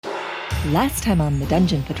Last time on the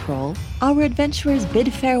Dungeon Patrol, our adventurers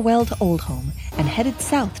bid farewell to Oldhome and headed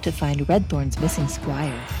south to find Redthorn's missing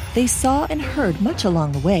squire. They saw and heard much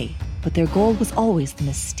along the way, but their goal was always the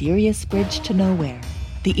mysterious bridge to nowhere,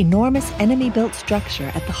 the enormous enemy-built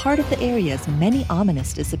structure at the heart of the area's many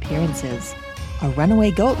ominous disappearances. A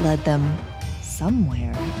runaway goat led them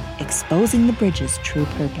somewhere, exposing the bridge's true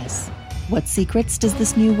purpose. What secrets does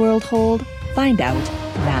this new world hold? Find out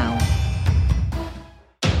now.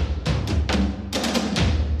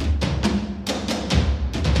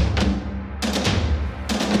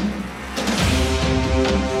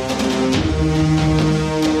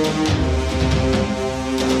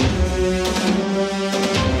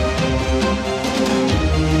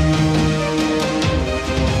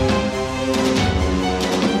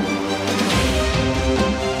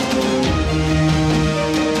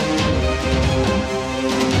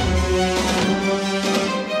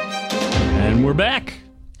 We're back.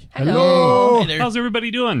 Hello. Hey there. How's everybody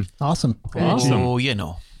doing? Awesome. Awesome. Oh, you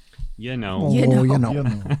know.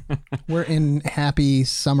 We're in happy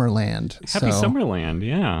Summerland. Happy Summerland,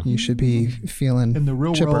 yeah. You should be feeling in the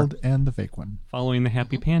real chipper. world and the fake one. Following the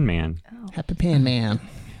Happy Pan Man. Happy Pan Man.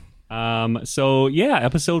 So, yeah,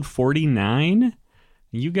 episode 49.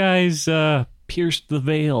 You guys pierced the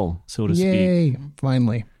veil, so to speak. Yay.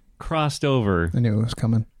 Finally. Crossed over. I knew it was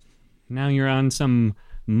coming. Now you're on some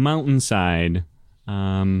mountainside,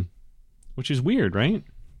 which is weird, right?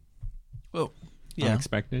 Well, yeah.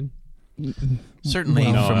 Unexpected. Certainly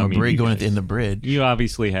from a bridge going in the bridge. You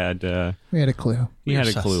obviously had... we had a clue. You had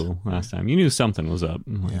a clue last time. You knew something was up.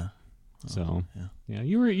 Yeah. So, yeah,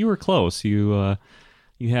 you were close. You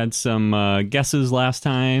had some guesses last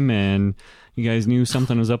time, and you guys knew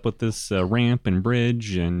something was up with this ramp and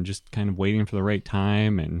bridge, and just kind of waiting for the right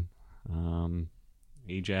time. And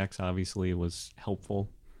Ajax obviously was helpful.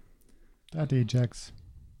 That Ajax.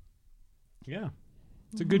 Yeah,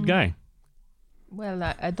 it's a good guy. Well,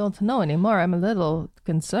 I don't know anymore. I'm a little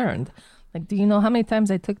concerned. Like, do you know how many times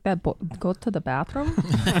I took that goat to the bathroom?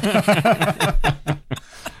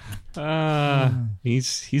 He's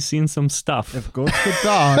seen some stuff. If goats could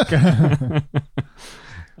talk.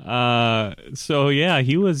 So yeah,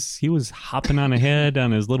 he was hopping on ahead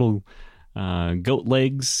on his little goat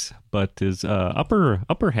legs, but his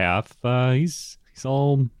upper half, he's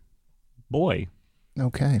all boy.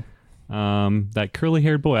 Okay. That curly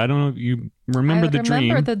haired boy. I don't know if you remember the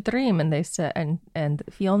dream. I remember the dream, and they said, and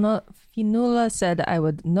Fionnuala said I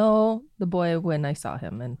would know the boy when I saw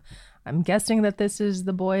him, and I'm guessing that this is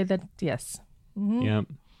the boy that, yes. Mm-hmm. Yep.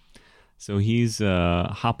 So he's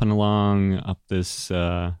hopping along up this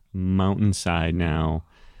mountainside now,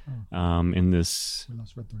 in this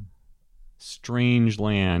strange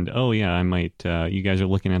land. Oh yeah, I might. You guys are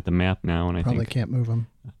looking at the map now, and I probably think can't move him.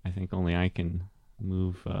 I think only I can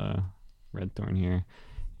move Redthorn here,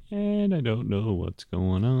 and I don't know what's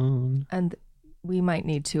going on. And we might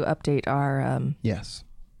need to update our yes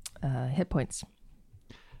hit points.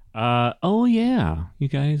 Oh yeah, you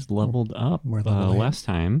guys leveled up last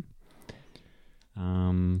time.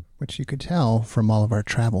 Which you could tell from all of our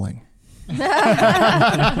traveling.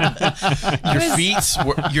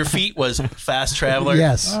 Your feet was fast traveler.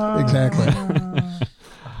 Yes, exactly.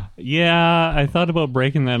 Yeah, I thought about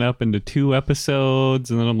breaking that up into 2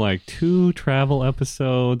 episodes, and then I'm like, 2 travel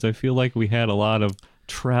episodes? I feel like we had a lot of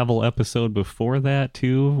travel episode before that,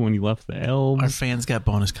 too, when you left the elves. Our fans got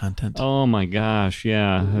bonus content. Oh, my gosh,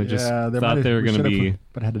 yeah. I just thought they were going to be...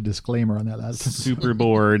 But I had a disclaimer on that last episode. Super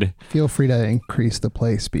bored. Feel free to increase the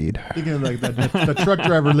play speed. Thinking of like the truck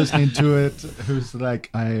driver listening to it, who's like,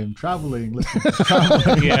 I am traveling, listening to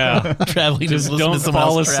traveling. Yeah. Traveling. Just don't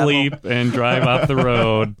fall asleep and drive off the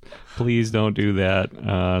road. Please don't do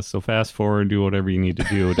that. So fast forward, do whatever you need to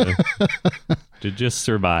do to just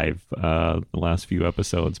survive the last few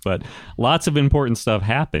episodes. But lots of important stuff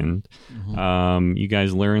happened. Mm-hmm. You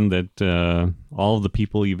guys learned that all of the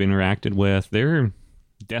people you've interacted with, they're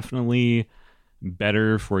definitely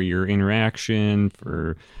better for your interaction,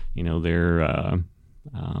 for, they're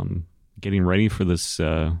getting ready for this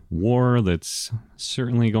war that's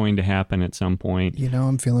certainly going to happen at some point.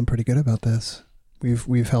 I'm feeling pretty good about this.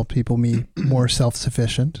 We've helped people be more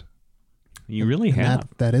self-sufficient. You really have.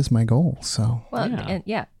 That is my goal. So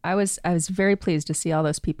I was very pleased to see all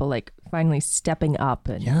those people like finally stepping up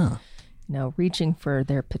and reaching for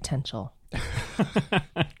their potential.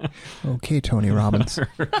 Okay, Tony Robbins.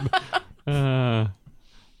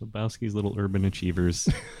 Lebowski's little urban achievers.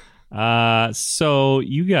 So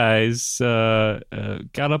you guys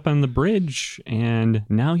got up on the bridge, and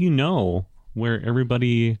now you know where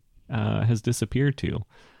everybody has disappeared to.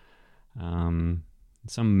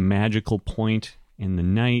 Some magical point in the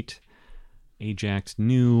night. Ajax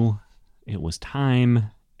knew it was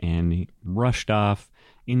time, and he rushed off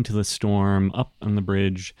into the storm, up on the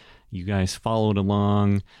bridge. You guys followed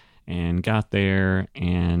along and got there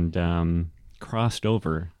and crossed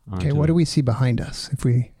over. Okay, what do we see behind us if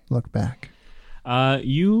we look back?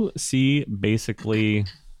 You see basically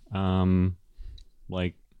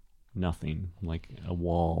like nothing, like a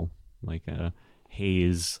wall, like a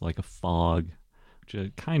haze, like a fog, which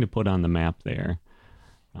I kind of put on the map there.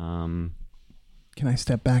 Can I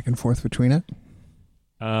step back and forth between it?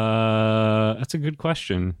 That's a good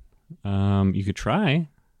question. You could try.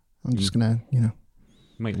 I'm just gonna, You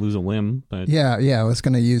might lose a limb, but Yeah, I was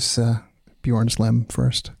gonna use Bjorn's limb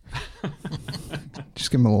first.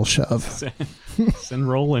 Just give him a little shove. send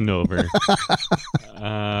Roland over.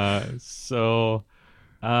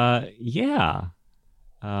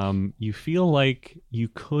 You feel like you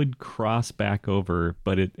could cross back over,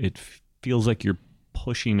 but it feels like you're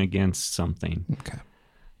pushing against something. Okay.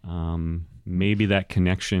 Maybe that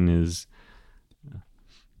connection is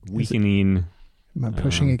weakening. Am I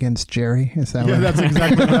pushing against Jerry? Is that Yeah, what? that's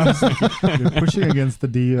exactly what I was thinking. You're pushing against the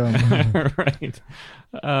DM. Right.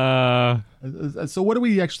 So what do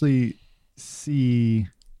we actually see?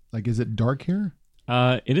 Like, is it dark here?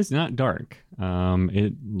 It is not dark.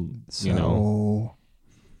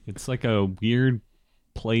 It's like a weird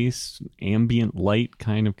place, ambient light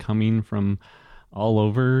kind of coming from all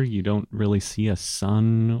over. You don't really see a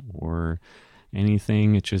sun or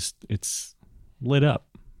anything. It's lit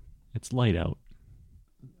up. It's light out.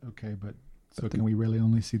 Okay, but so can we really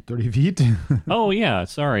only see 30 feet? Oh, yeah.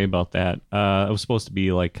 Sorry about that. It was supposed to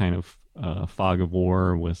be like kind of fog of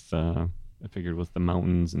war with, I figured with the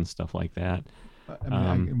mountains and stuff like that.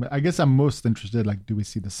 I guess I'm most interested, like, do we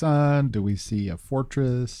see the sun? Do we see a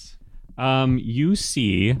fortress? You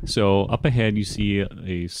see, so up ahead, you see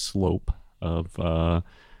a slope of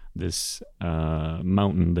this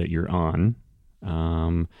mountain that you're on.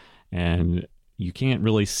 And you can't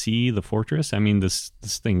really see the fortress. I mean, this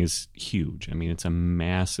thing is huge. I mean, it's a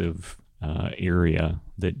massive area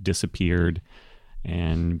that disappeared,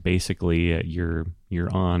 and basically you're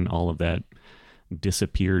on all of that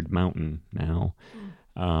disappeared mountain now.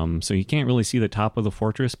 So you can't really see the top of the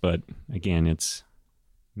fortress, but again, it's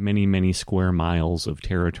many, many square miles of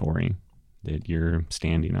territory that you're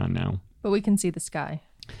standing on now. But we can see the sky.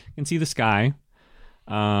 You can see the sky.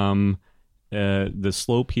 The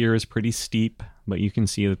slope here is pretty steep, but you can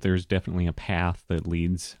see that there's definitely a path that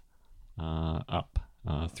leads up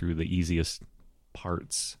through the easiest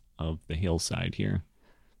parts of the hillside here.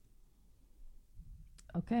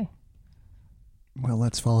 Okay. Well,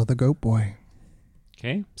 let's follow the goat boy.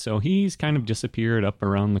 Okay, so he's kind of disappeared up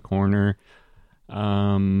around the corner.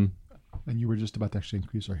 And you were just about to actually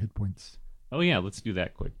increase our hit points. Oh yeah, let's do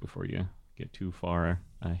that quick before you get too far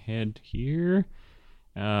ahead here.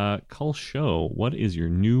 Cull Show, what is your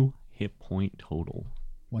new hit point total?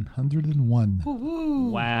 101. Woo-hoo.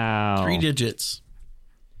 Wow. 3 digits.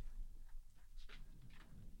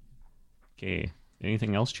 Okay,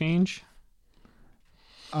 anything else change?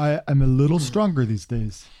 I'm a little stronger these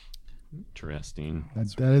days. Interesting.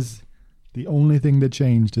 That is the only thing that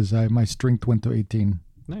changed is my strength went to 18.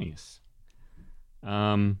 Nice.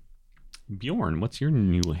 Bjorn, what's your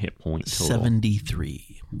new hit point total?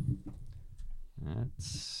 73. That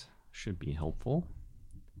should be helpful.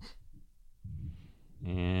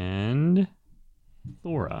 And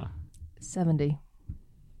Thora. 70.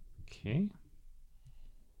 Okay.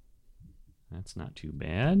 That's not too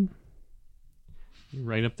bad. You're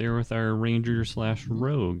right up there with our ranger /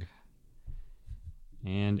 rogue.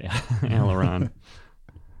 And Aileron.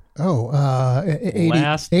 Oh, 80,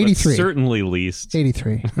 Last, 83. but certainly least.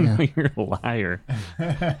 83. Yeah. You're a liar.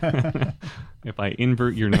 If I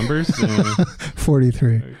invert your numbers,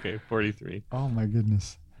 43. okay, 43. Oh my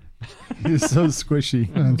goodness. He's so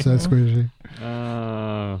squishy. I'm so squishy.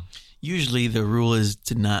 Usually the rule is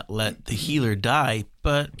to not let the healer die,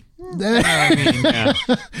 but Yeah.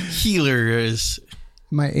 healer is...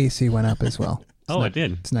 My AC went up as well. It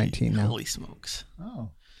did. It's 19 now. Holy smokes. Oh.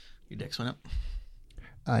 Your dex went up?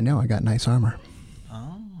 No, I got nice armor.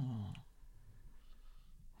 Oh,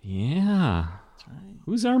 Yeah. that's right.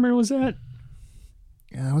 Whose armor was that?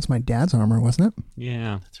 Yeah, that was my dad's armor, wasn't it?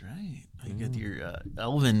 Yeah. That's right. You got your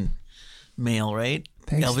elven mail, right?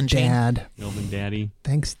 Thanks, Elven chain? Dad. Elven Daddy.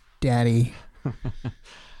 Thanks, Daddy.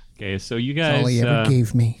 Okay, so you That's all guys, he ever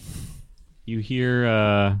gave me. you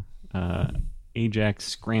hear Ajax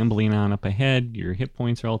scrambling on up ahead. Your hit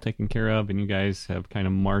points are all taken care of, and you guys have kind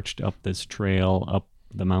of marched up this trail, up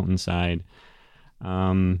the mountainside.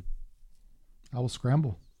 I will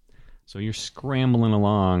scramble. So you're scrambling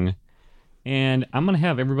along, And I'm going to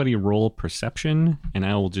have everybody roll perception, and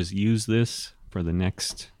I will just use this for the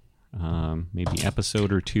next maybe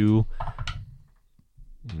episode or two.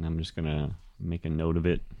 And I'm just going to make a note of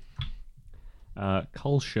it.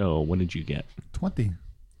 Cull Show, what did you get? 20.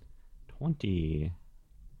 20.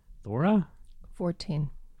 Thora? 14.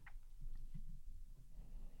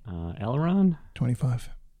 Elron? 25.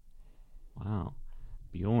 Wow.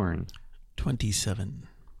 Bjorn? 27.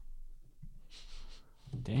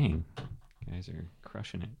 Dang. You guys are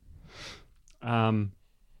crushing it.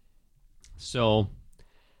 So,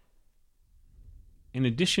 in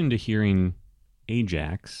addition to hearing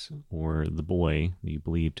Ajax, or the boy that you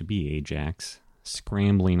believe to be Ajax,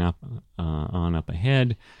 scrambling up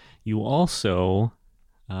ahead, you also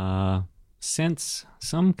sense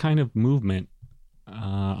some kind of movement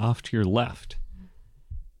off to your left.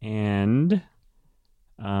 And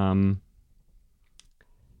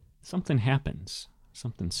something happens.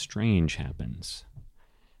 Something strange happens.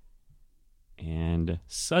 And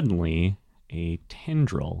suddenly, a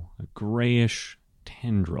tendril, a grayish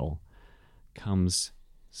tendril, comes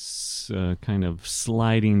kind of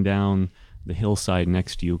sliding down the hillside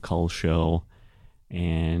next to you, Cull Show.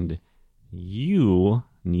 And you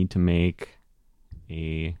need to make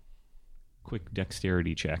a quick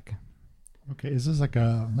dexterity check. Okay, is this like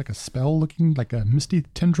a spell looking like a misty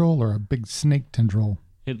tendril or a big snake tendril?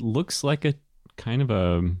 It looks like a kind of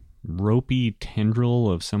a ropey tendril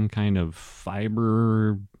of some kind of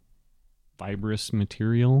fibrous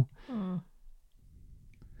material.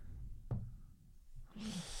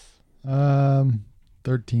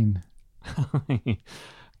 13.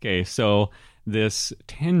 Okay, so this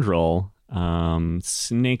tendril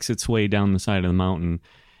snakes its way down the side of the mountain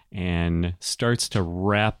and starts to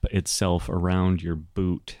wrap itself around your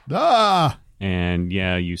boot. Ah! And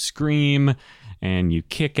yeah, you scream and you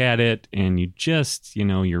kick at it, and you just,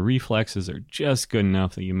 your reflexes are just good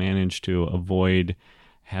enough that you manage to avoid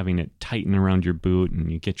having it tighten around your boot,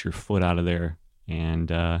 and you get your foot out of there, and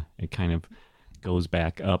it kind of goes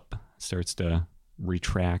back up, starts to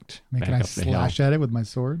retract back Can I up the hill. slash at it with my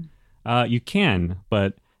sword? You can,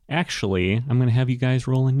 but actually, I'm going to have you guys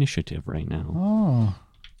roll initiative right now. Oh.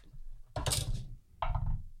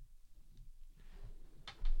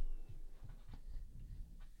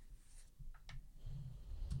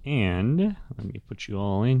 And let me put you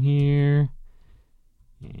all in here.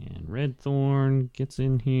 And Redthorn gets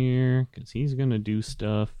in here because he's going to do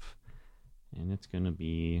stuff. And it's going to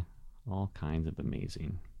be all kinds of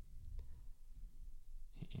amazing.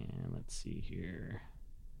 And let's see here.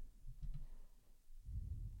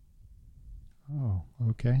 Oh,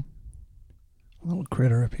 okay. A little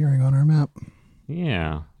critter appearing on our map.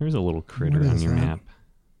 Yeah, there's a little critter What on is your that?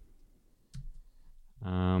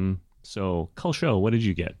 map. So, Cull Show, what did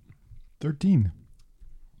you get? 13.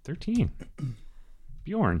 13.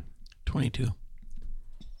 Bjorn. 22.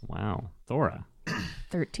 Wow. Thora.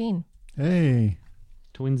 13. Hey.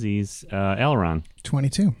 Twinsies. Elron.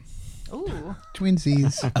 22. Ooh.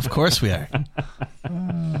 Twinsies. Of course we are.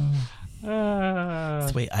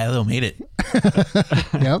 That's the way Ilo made it.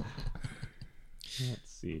 Yep.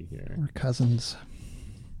 Let's see here. We're cousins.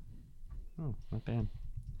 Oh, not bad.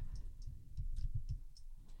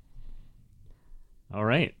 All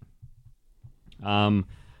right.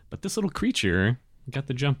 But this little creature got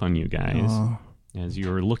the jump on you guys Aw. as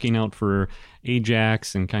you're looking out for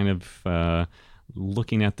Ajax and kind of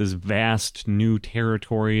looking at this vast new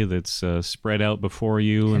territory that's spread out before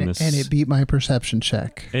you. And it beat my perception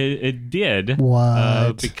check. It did.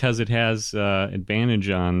 What? Because it has advantage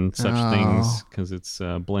on such things because it's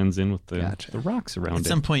blends in with the, Gotcha. the rocks around At it.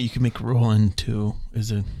 some point, you can make Roland too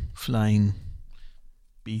as a flying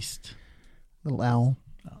beast. Little owl.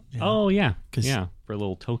 Yeah. Oh, yeah. 'Cause- Yeah, for a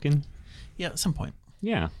little token. Yeah, at some point.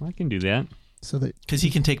 Yeah, I can do that. So that Because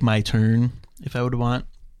he can take my turn if I would want.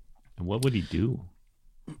 And what would he do?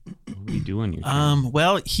 What would he do on your turn?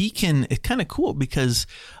 Well, he can. It's kind of cool because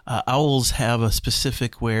owls have a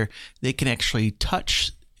specific where they can actually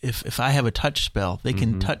touch. If I have a touch spell, they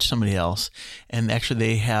can touch somebody else, and actually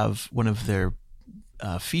they have one of their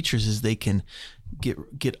features is they can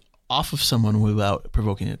get off of someone without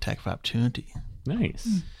provoking an attack of opportunity.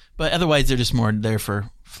 Nice. But otherwise, they're just more there for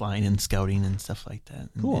flying and scouting and stuff like that,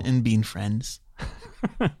 Cool. and being friends.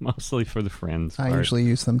 Mostly for the friends I part. usually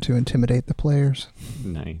use them to intimidate the players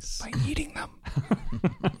Nice. by eating them.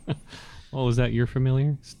 Oh, is that your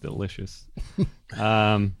familiar? It's delicious.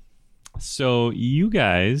 So you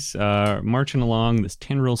guys are marching along. This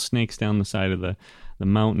tendril snakes down the side of the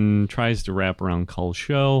mountain, tries to wrap around Cull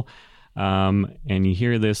Show. And you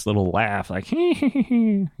hear this little laugh, like,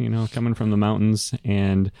 coming from the mountains.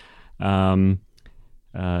 And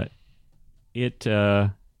it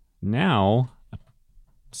now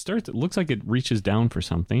starts. It looks like it reaches down for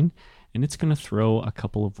something, and it's going to throw a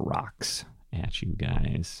couple of rocks at you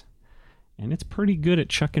guys. And it's pretty good at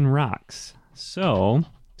chucking rocks. So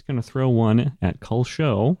it's going to throw one at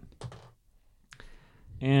Kulsho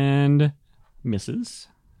and misses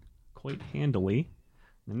quite handily.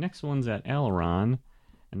 The next one's at Aileron,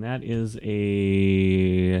 and that is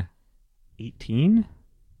a 18.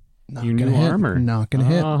 Not Your gonna new hit. armor. Not gonna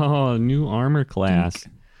hit. Oh, new armor class.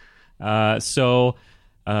 So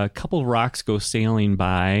a couple of rocks go sailing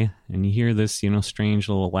by, and you hear this, strange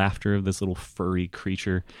little laughter of this little furry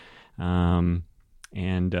creature. And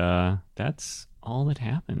that's all that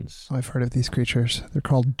happens. Oh, I've heard of these creatures. They're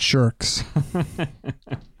called jerks.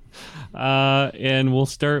 And we'll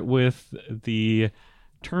start with the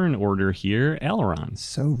turn order here. Aileron.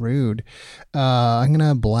 So rude. I'm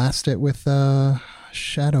gonna blast it with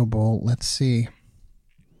Shadow Bolt. Let's see.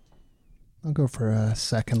 I'll go for a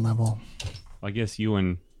second level. I guess you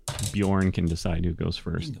and Bjorn can decide who goes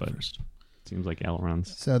first, but first. it seems like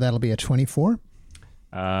Aileron's. So that'll be a 24.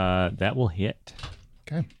 That will hit.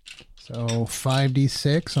 Okay. So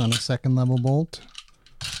 5d6 on a second level bolt.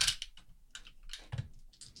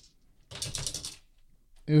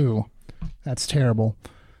 Ooh, that's terrible.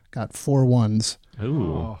 Got 4 ones.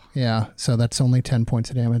 Ooh. Yeah, so that's only 10 points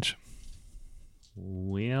of damage.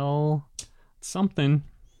 Well, something.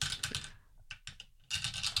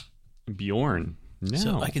 Bjorn. No.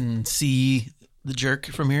 So I can see the jerk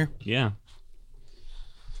from here. Yeah.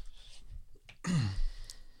 All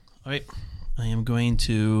right. I am going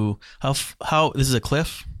to how this is a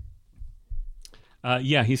cliff.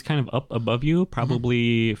 Yeah, he's kind of up above you,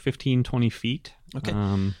 probably 15, 20 feet. Okay.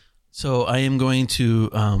 So I am going to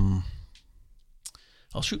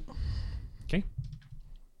I'll shoot. Okay.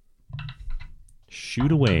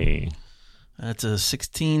 Shoot away. That's a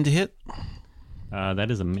 16 to hit.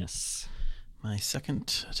 That is a miss. My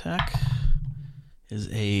second attack is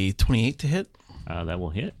a 28 to hit. That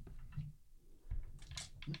will hit.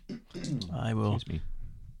 I will Excuse me.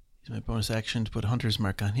 use my bonus action to put Hunter's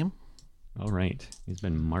Mark on him. All right. He's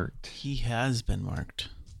been marked. He has been marked.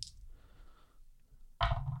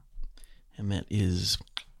 And that is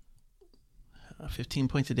 15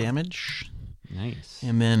 points of damage. Nice.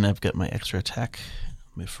 And then I've got my extra attack.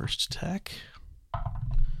 My first attack.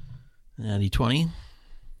 Natty 20.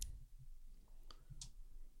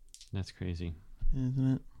 That's crazy.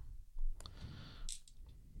 Isn't it?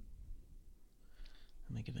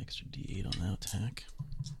 Make an extra D8 on that attack.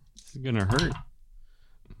 This is going to hurt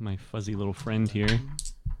my fuzzy little friend here.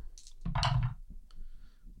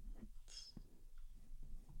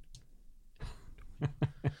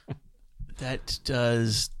 That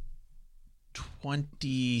does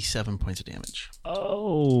 27 points of damage.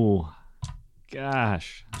 Oh,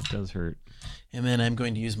 gosh. That does hurt. And then I'm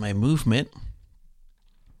going to use my movement.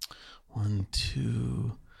 1,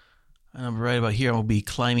 2. And I'm right about here. I'll be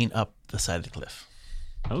climbing up the side of the cliff.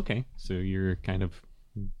 Okay. So you're kind of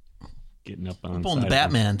getting up on I'm pulling side the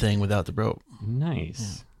of Batman thing without the rope.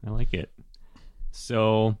 Nice. I like it.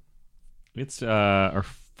 So it's our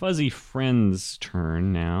fuzzy friend's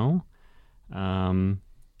turn now.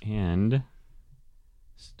 And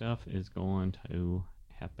stuff is going to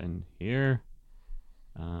happen here.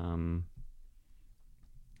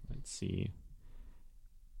 Let's see.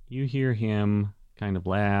 You hear him kind of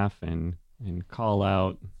laugh and call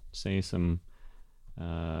out, say some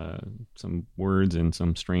words in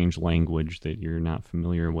some strange language that you're not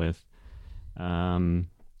familiar with. And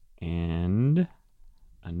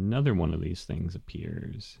another one of these things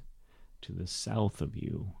appears to the south of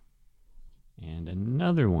you. And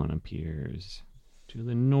another one appears to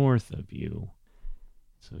the north of you.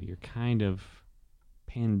 So you're kind of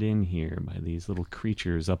penned in here by these little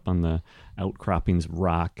creatures up on the outcroppings of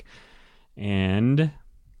rock. And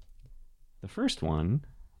the first one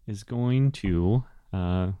is going to...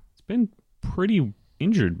 it's been pretty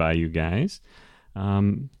injured by you guys.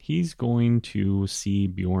 He's going to see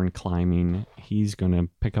Bjorn climbing. He's going to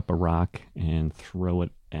pick up a rock and throw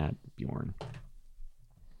it at Bjorn.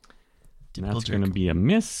 And that's going to be a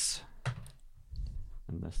miss.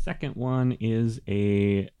 And the second one is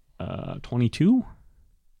a 22.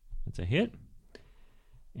 That's a hit.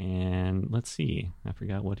 And let's see. I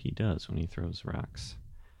forgot what he does when he throws rocks.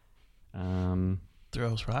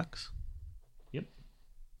 Throws rocks? Yep.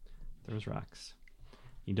 Throws rocks.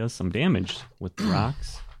 He does some damage with the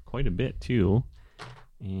rocks. Quite a bit, too.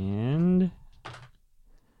 And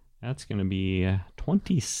that's going to be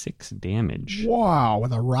 26 damage. Wow,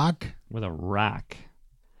 with a rock? With a rock.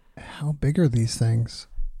 How big are these things?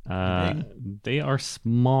 They are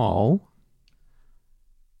small.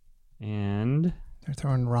 And They're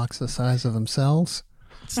throwing rocks the size of themselves.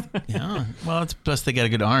 Yeah. Well, it's plus they got a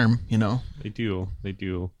good arm, you know. they do.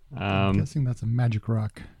 I'm guessing that's a magic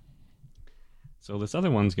rock. So this other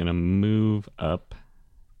one's going to move up,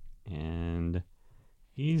 and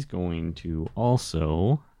he's going to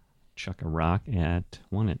also chuck a rock at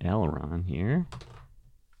one at Aileron here.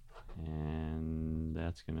 And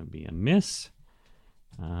that's going to be a miss.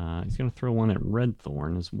 He's going to throw one at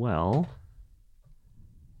Redthorn as well.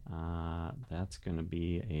 That's going to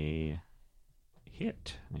be a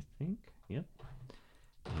hit, I think. Yep.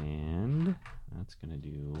 And that's going to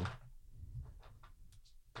do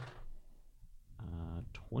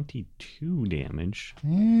 22 damage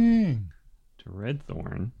Dang. to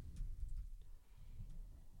Redthorn.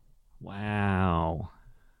 Wow.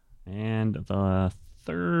 And the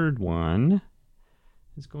third one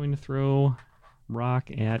is going to throw rock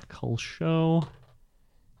at Kulsho.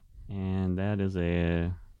 And that is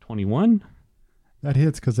a 21. That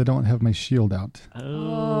hits because I don't have my shield out.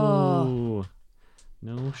 Oh.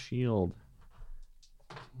 No shield.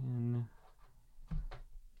 10.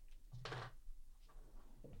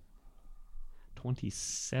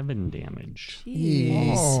 27 damage.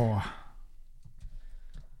 Jeez. Oh,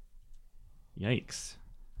 Yikes.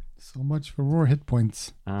 so much for more hit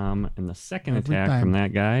points. And the second Every attack time. from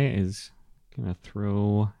that guy is going to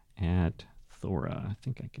throw at Thora. I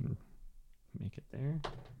think I can make it there.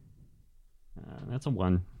 That's a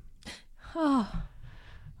 1.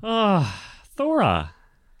 Thora,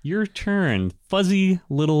 your turn. Fuzzy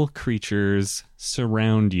little creatures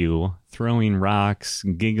surround you, throwing rocks,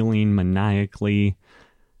 giggling maniacally.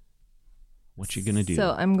 What you gonna do?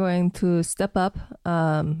 So I'm going to step up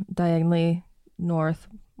diagonally north,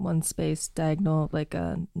 one space diagonal, like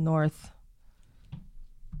a north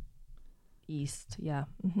east. Yeah.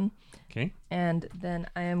 Okay. And then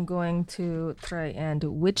I am going to try and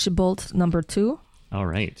Witch Bolt number 2, All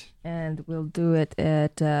right. and we'll do it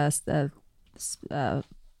at spell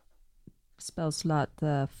slot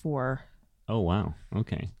 4, Oh wow.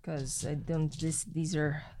 Okay. because I don't. These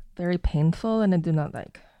are very painful, and I do not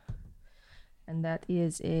like. And that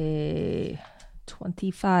is a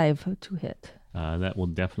 25 to hit. That will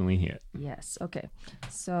definitely hit. Yes. Okay.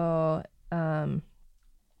 So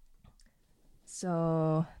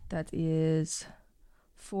that is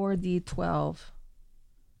 4d12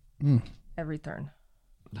 every turn.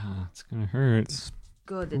 It's gonna hurt.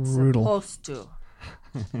 Good. It's Brutal. supposed to.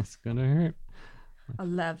 It's gonna hurt.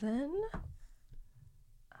 11.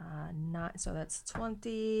 9. So that's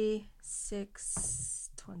 26,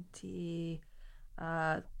 20,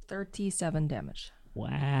 37 damage.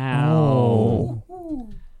 Wow.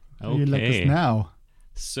 How do you like Okay. us now?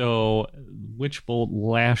 So Witch Bolt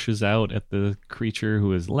lashes out at the creature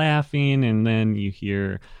who is laughing, and then you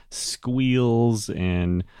hear squeals,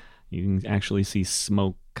 and you can actually see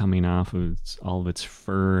smoke coming off of all of its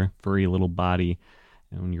furry little body.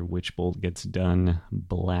 And when your Witch Bolt gets done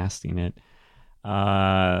blasting it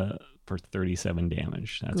for 37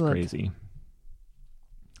 damage. That's Good. crazy.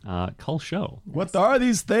 Kulsho. What are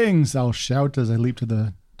these things? I'll shout as I leap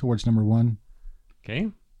towards number 1,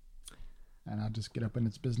 Okay. and I'll just get up in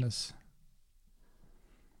its business.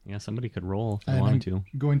 Yeah, somebody could roll if they And wanted I'm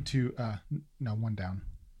to. going to no, 1 down.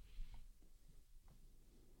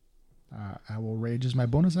 I will rage as my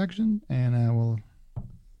bonus action, and I will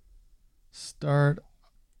start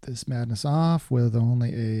this madness off with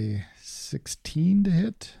only a 16 to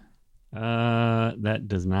hit That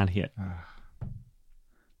does not hit.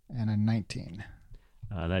 and a 19.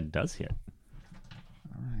 That does hit.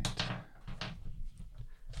 All right.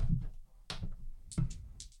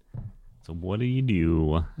 So what do you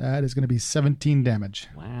do? That is going to be 17 damage.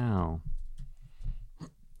 Wow.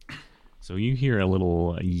 So you hear a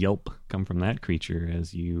little yelp come from that creature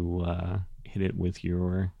as you hit it with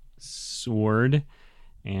your sword,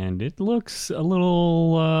 and it looks a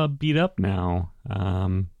little beat up now.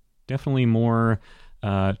 Definitely more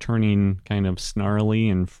turning kind of snarly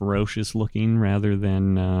and ferocious looking rather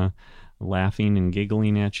than laughing and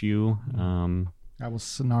giggling at you. I will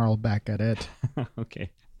snarl back at it.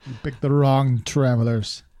 Okay. You picked the wrong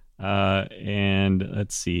travelers. And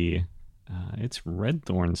let's see. It's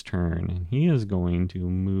Redthorn's turn, and he is going to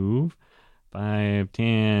move 5,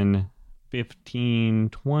 10, 15,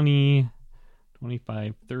 20,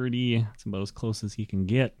 25, 30. That's about as close as he can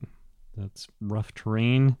get. That's rough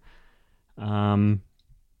terrain. And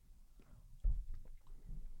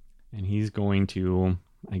he's going to,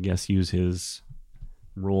 I guess, use his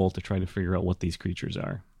roll to try to figure out what these creatures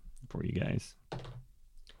are for you guys.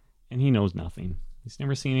 And he knows nothing. He's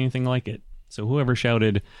never seen anything like it. So whoever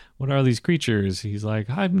shouted, "What are these creatures?" He's like,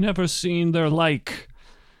 "I've never seen their like."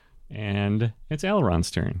 And it's Elrond's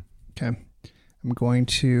turn. Okay. I'm going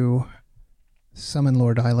to summon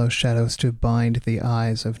Lord Ilo's shadows to bind the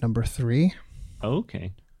eyes of number 3.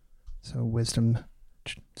 Okay. So wisdom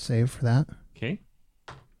save for that. Okay.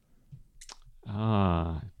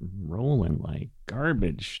 Rolling like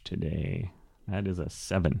garbage today. That is a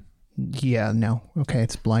 7. Yeah, no. Okay,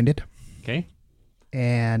 it's blinded. Okay.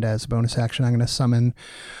 And as a bonus action, I'm going to summon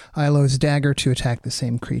Ilo's dagger to attack the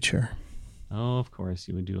same creature. Oh, of course,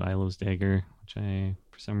 you would do Ilo's dagger, which I,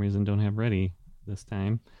 for some reason, don't have ready this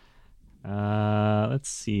time. Let's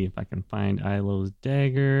see if I can find Ilo's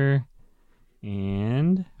dagger.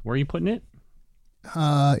 And where are you putting it?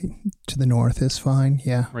 To the north is fine,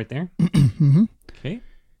 yeah. Right there? Mm-hmm. Okay.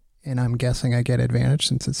 And I'm guessing I get advantage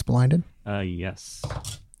since it's blinded. Yes.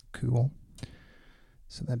 Cool.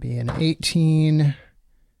 So that'd be an 18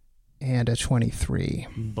 and a 23.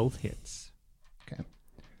 Both hits. Okay.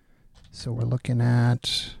 So we're looking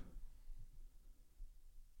at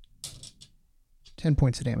 10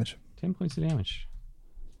 points of damage. 10 points of damage.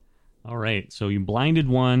 All right. So you blinded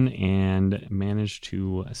one and managed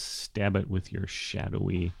to stab it with your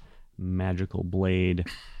shadowy magical blade.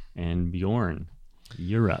 And Bjorn,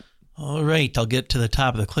 you're up. All right, I'll get to the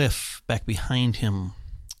top of the cliff, back behind him.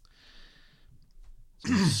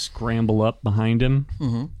 Scramble up behind him.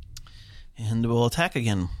 Mm-hmm. And we'll attack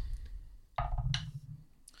again.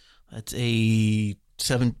 That's a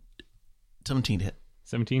 17 to hit.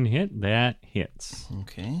 17 to hit. That hits.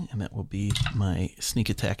 Okay, and that will be my sneak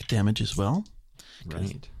attack damage as well.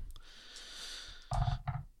 Right.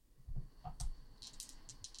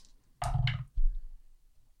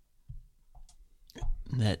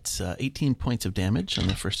 That's 18 points of damage on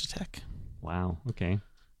the first attack. Wow. Okay.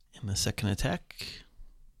 And the second attack,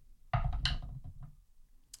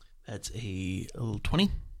 that's a little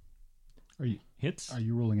 20. Hits. Are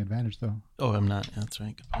you rolling advantage though? Oh, I'm not. That's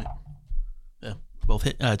right. Good point. Yeah, both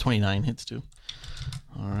hit. 29 hits too.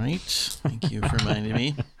 All right. Thank you for reminding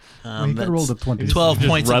me. Well, you could roll the 20. 12 Just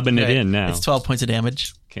points. rubbing it in now. It's 12 points of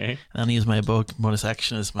damage. Okay. And I'll use my bonus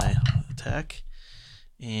action as my attack.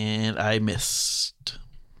 And I missed.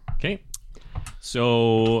 Okay.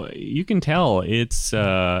 So you can tell it's, it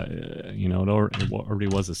already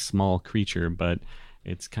was a small creature, but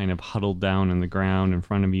it's kind of huddled down on the ground in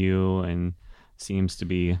front of you and seems to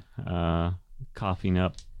be coughing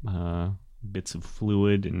up bits of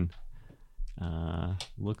fluid and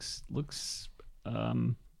looks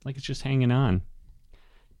like it's just hanging on.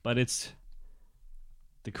 But it's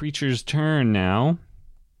the creature's turn now,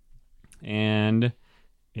 and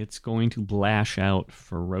it's going to lash out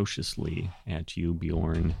ferociously at you,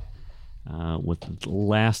 Bjorn, with the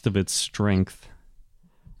last of its strength.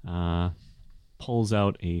 Pulls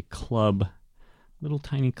out a club, little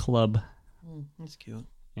tiny club, That's cute.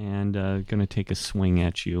 and going to take a swing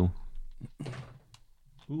at you.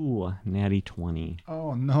 Ooh, natty 20.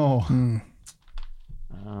 Oh no.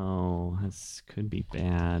 Oh, this could be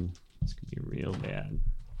bad. This could be real bad.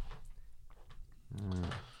 I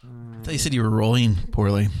thought you said you were rolling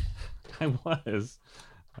poorly. I was.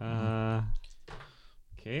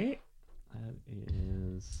 Okay. That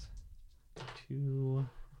is 2.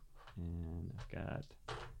 And I've got.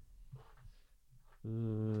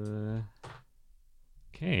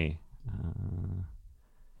 Okay. And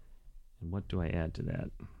what do I add to that?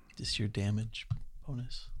 Just your damage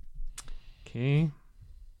bonus. Okay.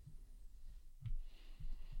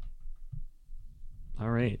 All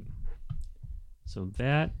right. So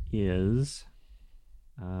that is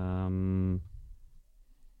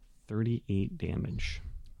 38 damage.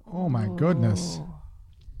 Oh my goodness.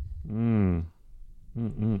 He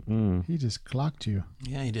He just clocked you.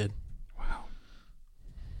 Yeah, you did.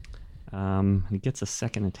 He gets a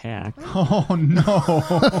second attack. Oh no.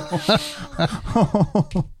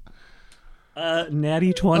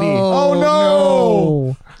 Natty 20. Oh,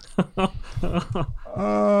 no.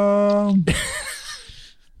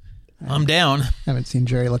 I'm down. I haven't seen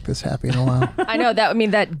Jerry look this happy in a while. I know that. I mean,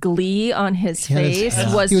 that glee on his face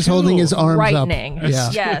was He was holding his arms frightening. up. Yeah.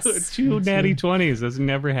 Yes. 2 natty 20s. That's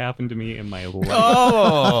never happened to me in my life.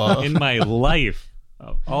 Oh, In my life.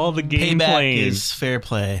 All the game payback playing. is fair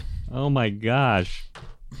play. Oh my gosh.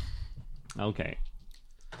 Okay.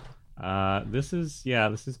 This is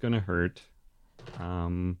gonna hurt.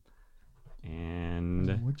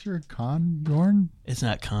 And What's your con, Bjorn? It's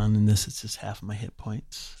not con in this. It's just half of my hit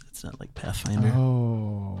points. It's not like Pathfinder.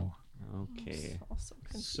 Oh. okay. Also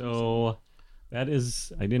confusing. So that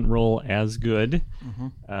is, I didn't roll as good.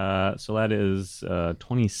 So that is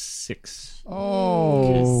 26.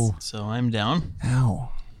 Oh. So I'm down.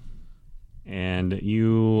 Ow. And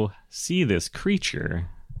you see this creature.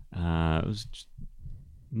 It was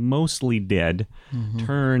mostly dead,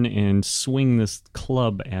 turn and swing this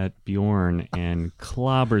club at Bjorn and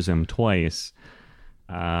clobbers him twice.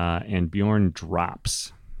 And Bjorn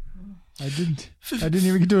drops. I didn't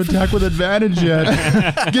even get to attack with advantage yet.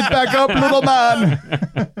 Get back up, little man.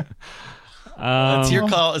 It's your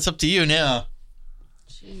call. It's up to you now.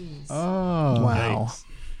 Jeez. Oh,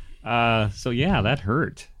 Wow. So yeah, that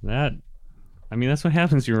hurt. That's what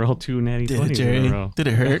happens. You roll 2 natty 20s in a row. Did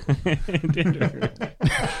it hurt? It did hurt.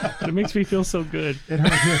 But it makes me feel so good. It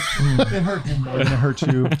hurt him. It hurt him more than it hurt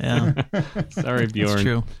you. Yeah, Sorry, Bjorn. it's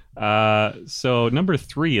true. So number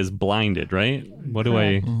 3 is blinded, right? What do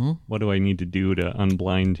I need to do to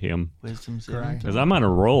unblind him? Wisdom Correct. saving. Because I'm on a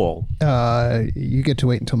roll. You get to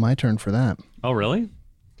wait until my turn for that. Oh, really?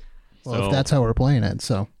 Well, So if that's how we're playing it,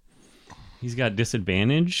 so he's got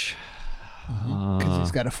disadvantage. because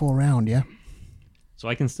he's got a full round, yeah. So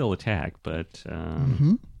I can still attack, but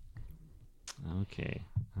okay.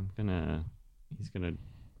 He's gonna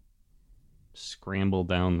scramble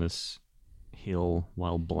down this hill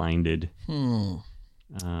while blinded. Maybe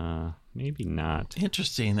not.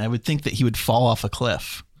 Interesting. I would think that he would fall off a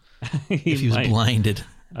cliff He if he was might. blinded. To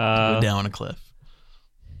go down a cliff.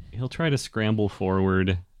 He'll try to scramble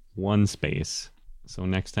forward 1 space. So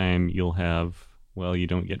next time you'll have, well, you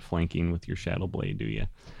don't get flanking with your Shadow Blade, do you?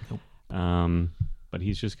 Nope. But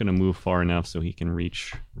he's just going to move far enough so he can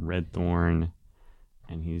reach Redthorn,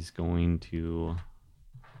 and he's going to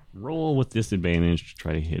roll with disadvantage to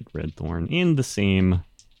try to hit Redthorn in the same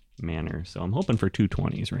manner. So I'm hoping for 2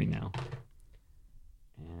 20s right now.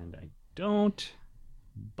 And I don't,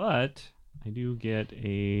 but I do get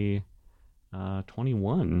a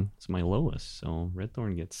 21. It's my lowest, so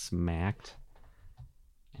Redthorn gets smacked.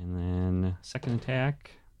 And then second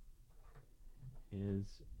attack is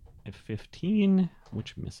a 15,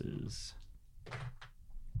 which misses.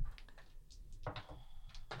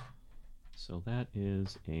 So that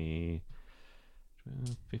is a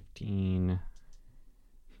 15,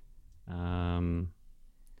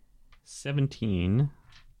 17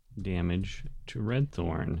 damage to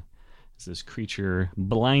Redthorn. As this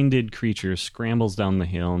blinded creature, scrambles down the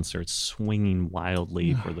hill and starts swinging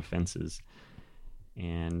wildly for the fences.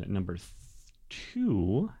 And number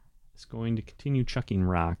 2 is going to continue chucking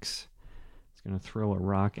rocks. It's going to throw a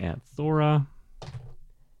rock at Thora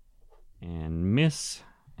and miss,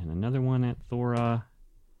 and another one at Thora,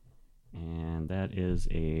 and that is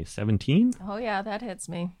a 17. Oh yeah, that hits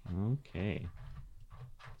me. Okay.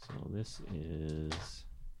 So this is...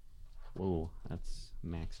 Whoa, that's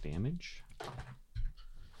max damage.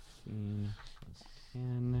 15 plus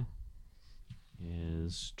 10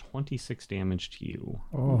 is 26 damage to you.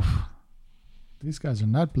 Oh, these guys are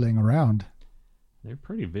not playing around. They're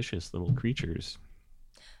pretty vicious little creatures.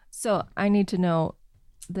 So I need to know,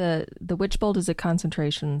 the Witch Bolt is a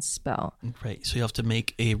concentration spell. Right. So you have to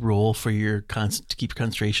make a roll for your to keep your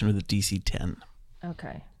concentration with a DC 10.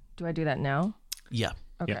 Okay. Do I do that now? Yeah.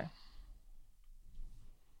 Okay.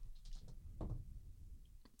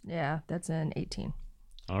 Yeah, that's an 18.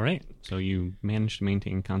 All right. So you managed to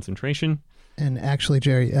maintain concentration. And actually,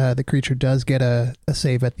 Jerry, the creature does get a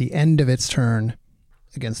save at the end of its turn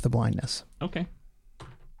against the blindness. Okay.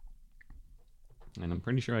 And I'm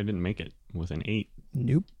pretty sure I didn't make it with an 8.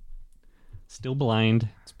 Nope. Still blind.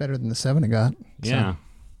 It's better than the 7 I got. So. Yeah.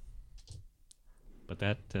 But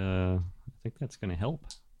that, I think that's going to help.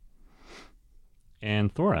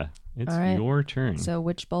 And Thora, it's All right. your turn. So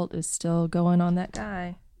Witch Bolt is still going on that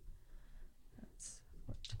guy. That's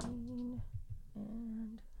 14 and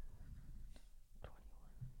 21.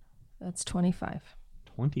 That's 25.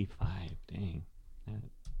 25. Dang. That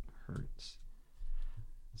hurts.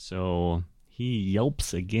 So he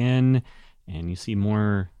yelps again, and you see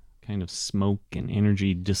more kind of smoke and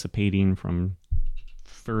energy dissipating from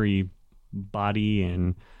furry body,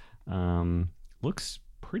 and looks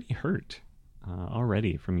pretty hurt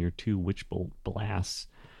already from your 2 Witch Bolt blasts.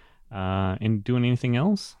 And doing anything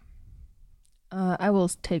else? I will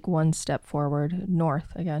take 1 step forward,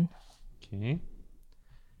 north again. Okay.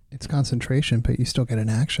 It's concentration, but you still get an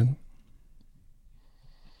action.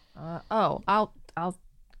 I'll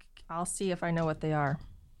see if I know what they are.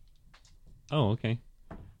 Oh, okay.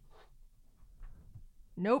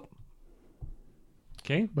 Nope.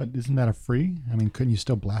 Okay. But isn't that a free? I mean, couldn't you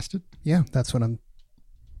still blast it? Yeah, that's what I'm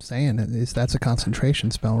saying. That's a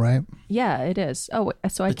concentration spell, right? Yeah, it is. Oh, wait,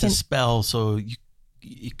 so I It's can. a spell, so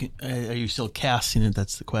you can. Are you still casting it?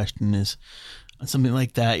 That's the question. Is on something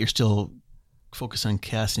like that, you're still focused on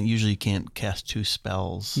casting. Usually, you can't cast 2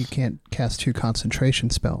 spells. You can't cast 2 concentration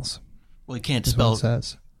spells. Well, you can't Is what it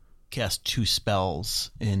says. cast 2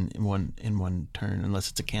 spells in one turn unless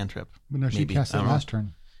it's a cantrip. But no, she Maybe. cast I it don't know. last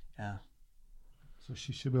turn. Yeah. So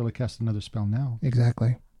she should be able to cast another spell now.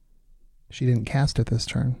 Exactly. She didn't cast it this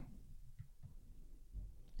turn.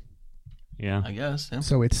 Yeah. I guess. Yeah.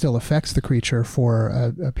 So it still affects the creature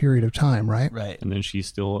for a period of time, right? Right. And then she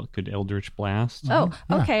still could Eldritch Blast. Oh,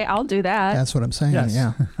 Yeah. okay. I'll do that. That's what I'm saying. Yes.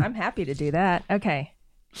 Yeah. I'm happy to do that. Okay.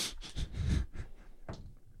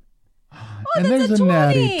 And that's there's a a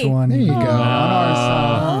natty 20. 20. There you go. On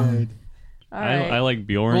our side. All right. I like Roll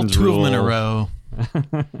Bjorn's 2 of rule. them in a row.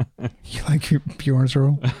 You like your Bjorn's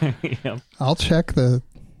rule? Yep. I'll check the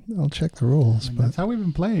rules, And but that's how we've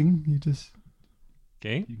been playing. You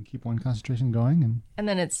Okay. can keep one concentration going, and And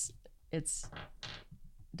then it's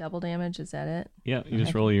double damage. Is that it? Yeah, you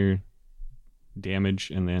just roll your damage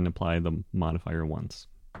and then apply the modifier once.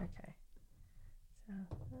 Okay.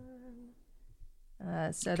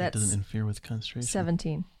 So It that's doesn't interfere with concentration.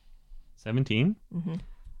 17. 17? Mm-hmm.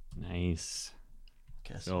 Nice.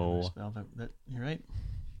 Cast So- another spell. You're right.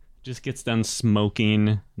 Just gets done smoking,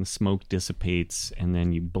 and the smoke dissipates, and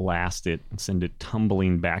then you blast it and send it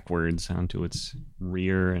tumbling backwards onto its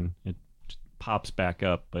rear, and it pops back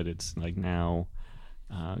up, but it's like now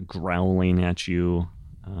growling at you,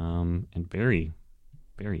 and very,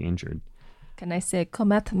 very injured. Can I say,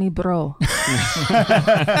 come at me, bro?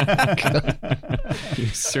 You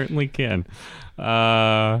certainly can.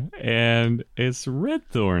 And it's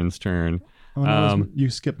Redthorn's turn. oh, no,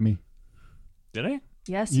 you skipped me. Did I?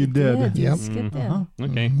 Yes, You you did. You Yep. skipped Uh-huh.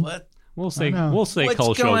 in. Okay. What? We'll say know. Kulsho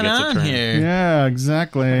What's going gets a on turn. here? Yeah,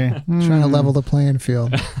 exactly. trying to level the playing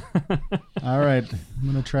field. All right, I'm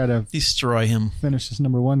gonna try to Destroy him. finish this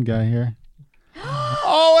number 1 guy here.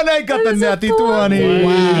 Oh, and I got the That is a natty 20. 20.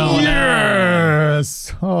 Wow.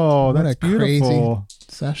 Yes. Oh, What that's a crazy beautiful.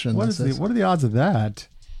 session. What this is what are the odds of that?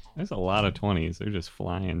 There's a lot of 20s. They're just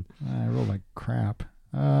flying. I rolled like crap.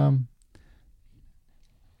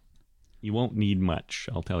 You won't need much,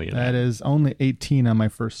 I'll tell you That that. is only 18 on my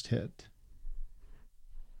first hit.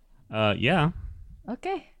 Yeah.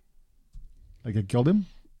 Okay. Like I killed him?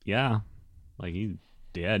 Yeah. Like he's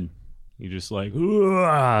dead. You just like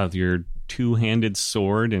with your two-handed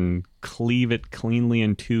sword and cleave it cleanly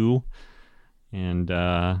in two. And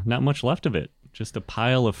not much left of it. Just a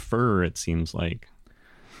pile of fur, it seems like.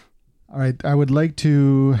 All right, I would like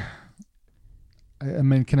to. I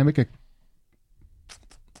mean, can I make a?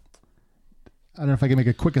 I don't know if I can make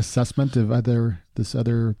a quick assessment of either this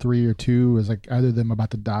other 3 or 2 is like either of them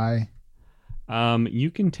about to die. You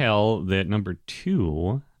can tell that number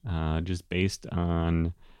 2, just based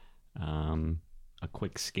on a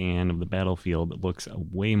quick scan of the battlefield, looks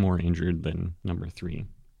way more injured than number 3.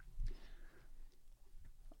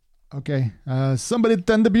 Okay, somebody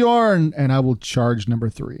tend to Bjorn, and I will charge number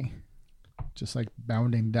 3, just like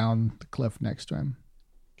bounding down the cliff next to him.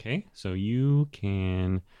 Okay, so you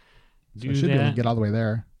can So do I should be able to that. get all the way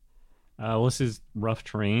there. Well, this is rough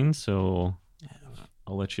terrain, so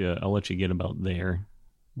I'll let you get about there.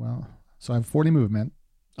 Well, so I have 40 movement.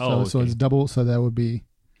 Oh, so okay. it's double. So that would be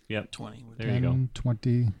Yep. 20. would There be- you 10, go.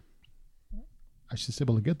 20. I should be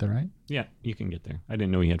able to get there, right? Yeah, you can get there. I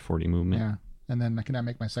didn't know you had 40 movement. Yeah. And then can I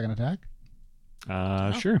make my second attack?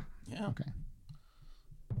 Sure. Yeah. Okay.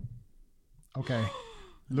 Okay.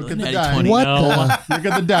 Look The at the natty dice. 20. What No. the? Look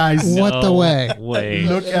at the dice. What the way? Way.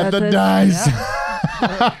 Look at the That's- dice.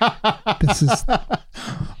 yeah. This is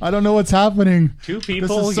I don't know what's happening. Two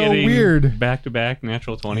people This is so getting weird. back-to-back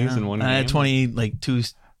natural 20s in one I game. had 20, like 2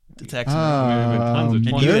 attacks. in a row. tons of And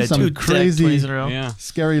twenties. you there's had 2 some crazy, 20s in a row. Yeah.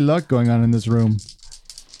 scary luck going on in this room.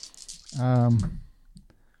 We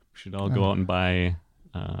should all go out and buy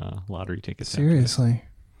lottery tickets. after this. seriously.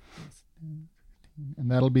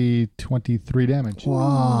 And that'll be 23 damage.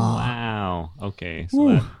 Wow. Wow. Okay. So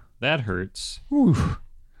Whew. that hurts. Whew.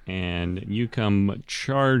 And you come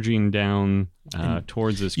charging down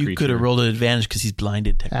towards this You creature. could have rolled an advantage because he's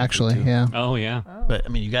blinded, technically. Actually, too. yeah. Oh, yeah. But, I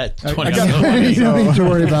mean, you got I 20. got so- 20, You don't need to so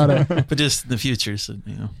worry about it. But just in the future, so,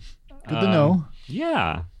 you know. good to know.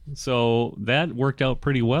 Yeah. So that worked out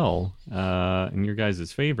pretty well in your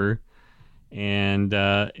guys' favor. And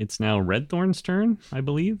it's now Redthorn's turn, I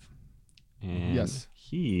believe. And Yes.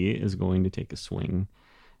 he is going to take a swing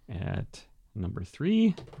at number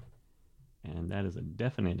 3. And that is a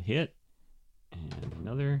definite hit. And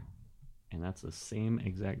another. And that's the same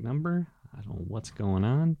exact number. I don't know what's going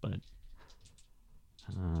on, but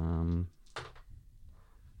that's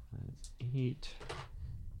 8.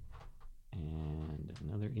 And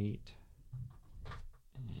another 8.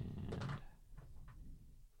 And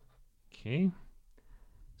okay.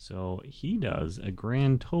 So he does a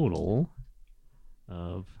grand total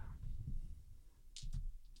of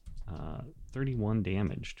 31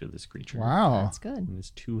 damage to this creature. Wow. That's good. And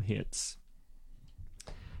his 2 hits.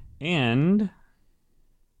 And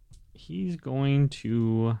he's going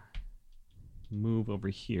to move over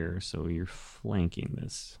here, so you're flanking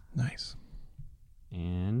this. Nice.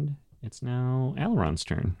 And it's now Aileron's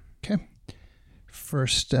turn. Okay.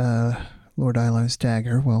 First, Lord Ilo's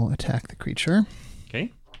dagger will attack the creature.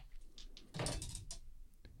 Okay.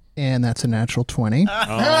 And that's a natural 20. Oh,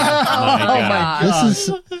 my God.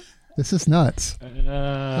 This is nuts.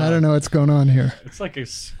 I don't know what's going on here. It's like a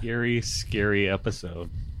scary, scary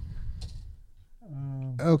episode.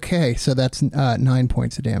 Okay, so that's 9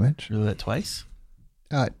 points of damage. Roll that twice?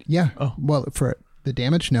 Yeah. Oh. Well, for the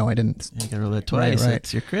damage, no, I didn't. You can roll that twice. Right.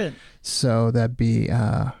 That's your crit. So that'd be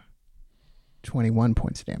 21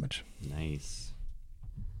 points of damage. Nice.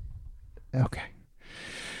 Okay.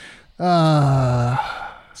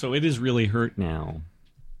 So it is really hurt now.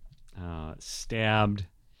 Stabbed,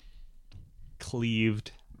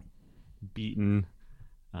 cleaved, beaten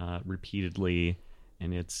repeatedly,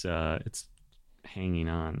 and it's hanging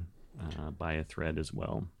on by a thread as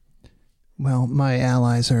well. Well, my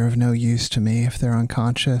allies are of no use to me if they're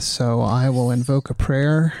unconscious, so I will invoke a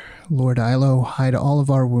prayer. Lord Ilo, hide all of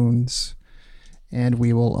our wounds, and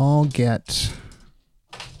we will all get,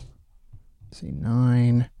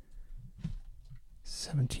 9,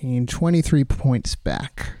 17, 23 points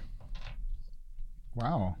back.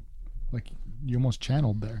 Wow. Like, you almost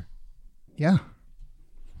channeled there. Yeah.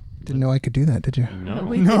 Didn't know I could do that, did you? No.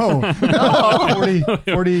 No.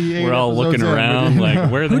 48 We're all looking episodes in. around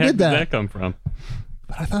like, where the Who heck did did that? that come from?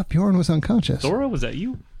 But I thought Bjorn was unconscious. Thora, was that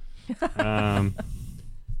you?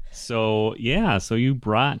 So you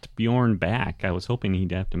brought Bjorn back. I was hoping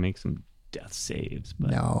he'd have to make some death saves,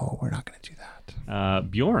 but No, we're not going to do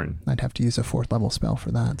that. Bjorn, I'd have to use a 4th level spell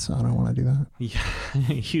for that, so I don't want to do that.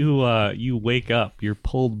 you wake up. You're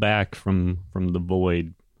pulled back from the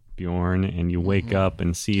void, Bjorn, and you wake up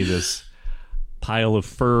and see this pile of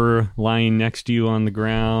fur lying next to you on the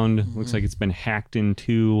ground. Looks like it's been hacked in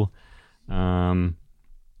two. And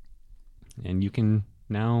you can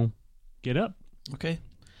now get up. Okay.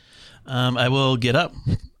 I will get up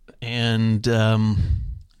and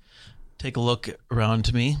take a look around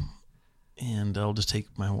to me, and I'll just take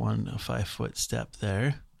my 5-foot step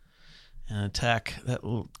there and attack that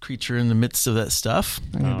little creature in the midst of that stuff.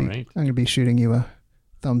 All right. I'm gonna be shooting you a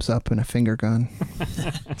thumbs up and a finger gun.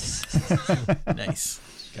 Nice.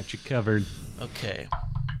 Got you covered. Okay.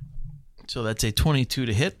 So that's a 22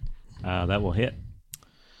 to hit. That will hit.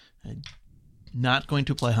 Not going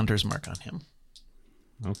to apply Hunter's Mark on him.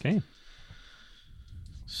 Okay.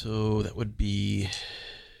 So that would be...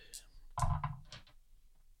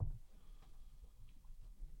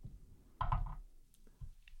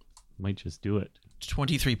 Might just do it.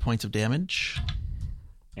 23 points of damage.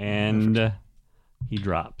 And he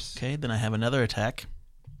drops. Okay, then I have another attack.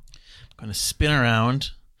 I'm going to spin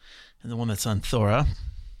around, and the one that's on Thora.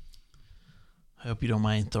 I hope you don't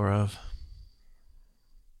mind, Thora, of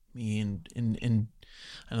me in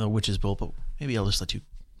I don't know which is bolt, but maybe I'll just let you,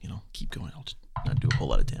 keep going. I'll just not do a whole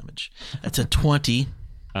lot of damage. That's a 20.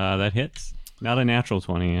 That hits. Not a natural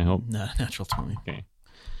 20, I hope. Not a natural 20. Okay.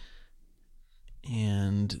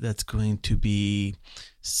 And that's going to be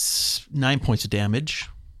 9 points of damage.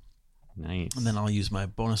 Nice. And then I'll use my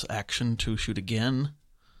bonus action to shoot again.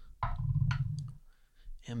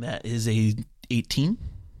 And that is a 18.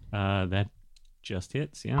 That just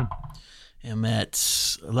hits, yeah. And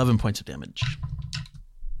that's 11 points of damage.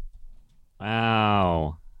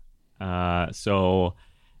 Wow. So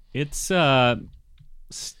it's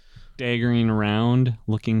staggering around,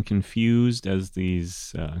 looking confused as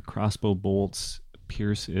these crossbow bolts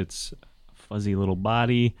pierce its fuzzy little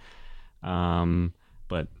body.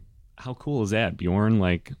 But how cool is that?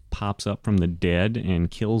 Bjorn pops up from the dead and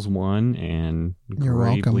kills one and You're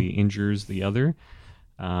gravely welcome. injures the other.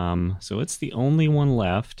 So it's the only one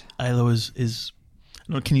left. Ilo is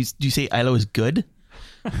I don't know, do you say Ilo is good?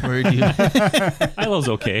 Or do you Ilo's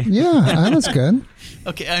okay. Yeah, that's good.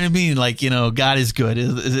 Okay, I mean God is good.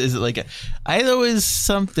 Is it like Ilo is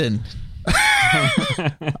something?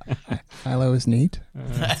 Ilo is neat.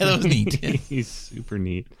 Ilo is neat. He's super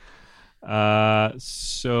neat.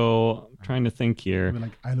 So I'm trying to think here. I mean,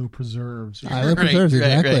 like Ilo preserves. Ilo Right, preserves, right,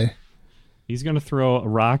 exactly. right. He's going to throw a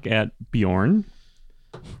rock at Bjorn.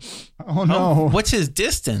 Oh no! What's his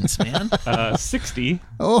distance, man? 60.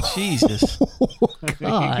 Oh, Jesus.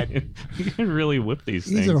 God. You can really whip these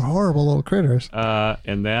These things. are horrible little critters.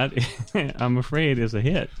 And that, I'm afraid, is a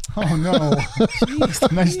hit. Oh no!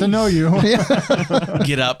 Nice to know you.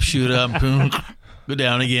 Get up, shoot up, boom, go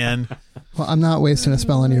down again. Well, I'm not wasting a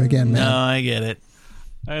spell on you again, No, man. I get it.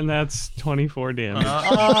 And that's 24 damage.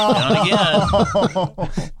 Down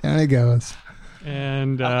again. There it goes.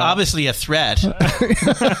 And obviously a threat.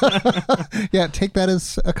 Yeah, take that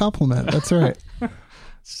as a compliment. That's right.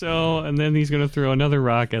 and then he's going to throw another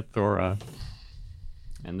rock at Thora.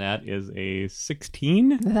 And that is a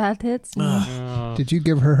 16. That hits me. Did you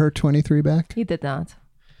give her 23 back? He did not.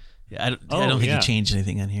 Yeah, I don't think yeah. he changed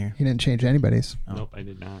anything on here. He didn't change anybody's. Nope, I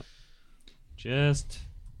did not. Just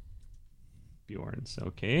Bjorn's.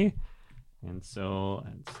 Okay. And so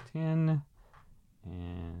that's 10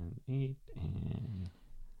 and 8, and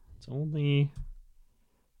it's only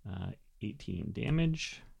 18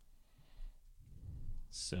 damage.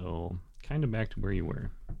 So kind of back to where you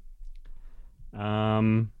were.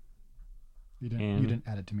 You didn't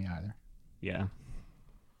add it to me either. Yeah.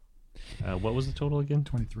 What was the total again?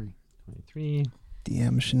 23. 23.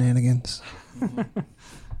 DM shenanigans.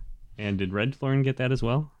 And did Red Thorn get that as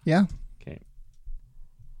well? Yeah. Okay.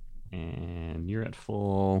 And you're at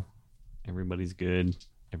full. Everybody's good.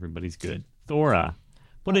 Everybody's good. Thora,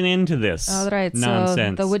 put an end to this All right,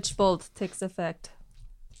 nonsense. so the Witch Bolt takes effect.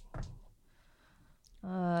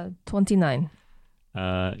 29.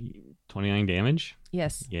 29 damage?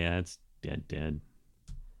 Yes. Yeah, it's dead.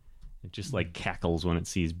 It just like cackles when it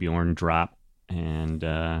sees Bjorn drop and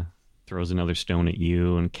throws another stone at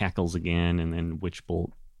you and cackles again, and then Witch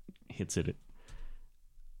Bolt hits it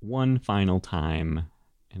one final time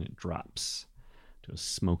and it drops to a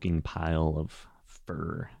smoking pile of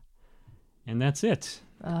fur. And that's it.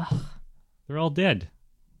 Ugh. They're all dead.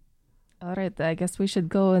 All right, I guess we should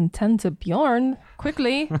go and tend to Bjorn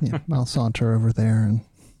quickly. Yeah, I'll saunter over there and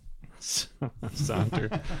Saunter.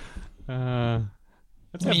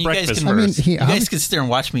 Let's I have mean, breakfast I mean, first. he You guys can sit there and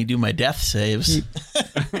watch me do my death saves.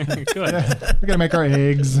 Good. We're gonna make our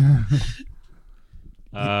eggs.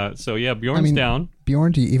 So yeah, Bjorn's down.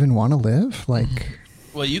 Bjorn, do you even want to live? Like,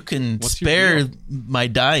 Well, you can What's your spare deal? my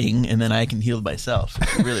dying, and then I can heal myself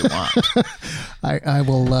if you really want. I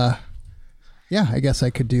will. Yeah, I guess I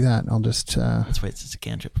could do that. I'll just That's why it's a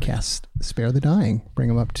cantrip. cast Spare the Dying, bring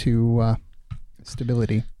him up to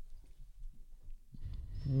stability.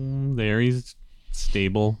 There, he's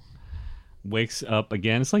stable. Wakes up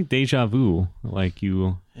again. It's like deja vu. Like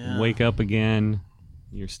you wake up again.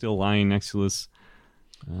 You're still lying next to this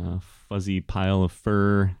fuzzy pile of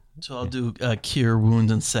fur. So I'll do cure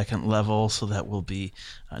wounds in second level, so that will be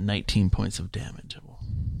 19 points of damage.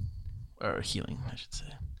 Or healing, I should say.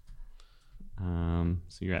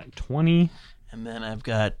 So you're at 20. And then I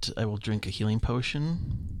will drink a healing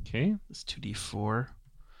potion. Okay. It's 2d4,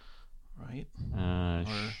 right?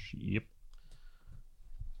 Yep.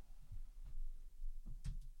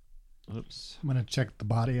 Oops. I'm gonna check the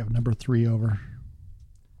body of number 3 over.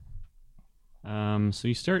 So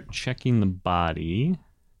you start checking the body.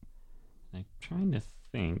 I'm trying to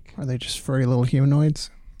think. Are they just furry little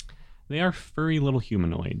humanoids? They are furry little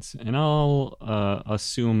humanoids, and I'll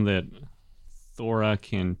assume that Thora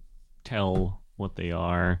can tell what they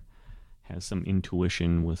are, has some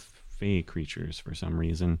intuition with fey creatures for some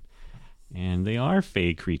reason. And they are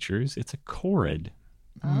fey creatures. It's a Korrid.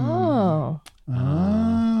 Oh.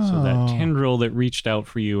 So that tendril that reached out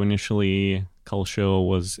for you initially, Kulsho,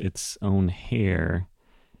 was its own hair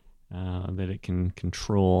that it can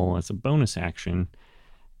control as a bonus action.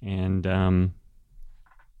 And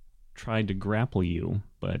tried to grapple you,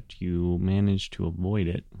 but you managed to avoid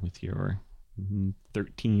it with your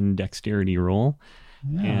 13 dexterity roll.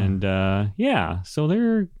 Yeah. And so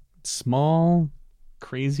they're small,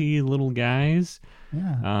 crazy little guys.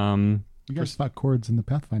 Yeah. You guys fought Kords in the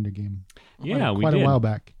Pathfinder game. Yeah, we quite did. a while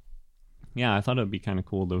back. Yeah, I thought it'd be kind of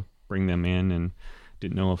cool to bring them in, and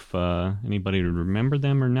didn't know if anybody would remember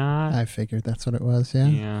them or not. I figured that's what it was.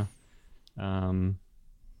 Yeah. Yeah.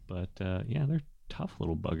 But they're tough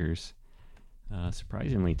little buggers.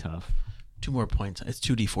 Surprisingly tough. 2 more points. It's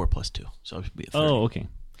 2d4 plus 2, so it'll be a 30. Oh, okay.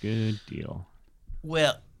 Good deal.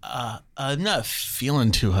 Well, I'm not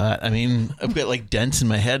feeling too hot. I mean, I've got like dents in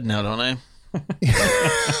my head now, don't I?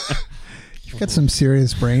 You've got some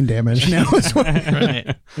serious brain damage now.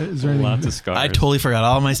 Right. Is there Lots anything, of scars. I totally forgot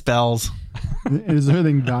all my spells. is there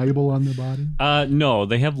anything valuable on the body? No,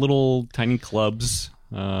 they have little tiny clubs,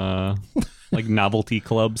 like novelty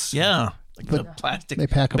clubs. Yeah. Like the plastic they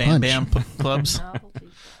pack a Bam punch. Bam clubs.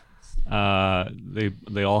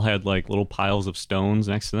 They all had like little piles of stones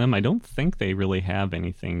next to them. I don't think they really have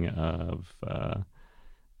anything of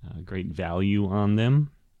great value on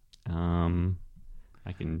them.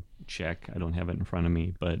 I can check. I don't have it in front of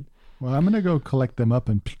me, but Well, I'm gonna go collect them up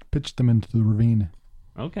and pitch them into the ravine.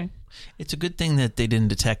 okay. It's a good thing that they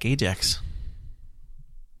didn't attack Ajax.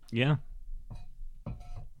 Yeah.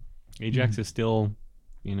 Ajax is still,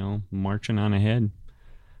 marching on ahead.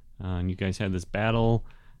 And you guys had this battle.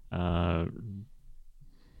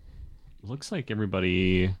 looks like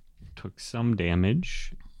everybody took some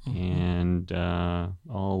damage, and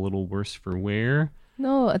all a little worse for wear.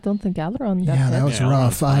 No, I don't think Aileron got Yeah, hit. that was Yeah,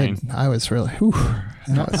 rough. Aileron's I was really. Whew,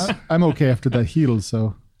 that was, I'm okay after that heal,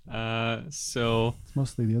 so So it's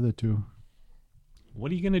mostly the other two.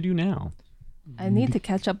 what are you gonna do now? I need to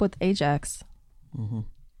catch up with Ajax.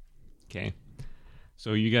 Okay,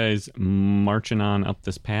 so you guys marching on up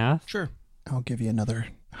this path. Sure. I'll give you another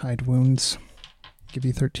hide wounds. Give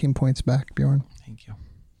you 13 points back, Bjorn. Thank you.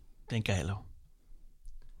 Thank Ailo.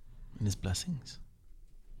 And his blessings.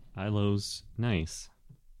 Ilo's nice.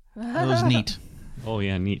 That was neat. Oh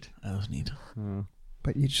yeah, neat. That was neat.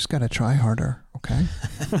 But you just got to try harder, okay?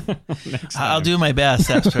 I'll do my best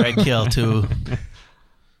after I kill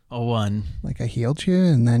 201. Like I healed you,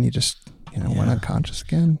 and then you just, went Yeah. unconscious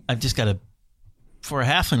again. I've just got for a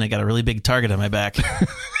halfling, I got a really big target on my back.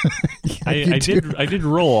 I did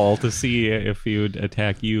roll to see if he would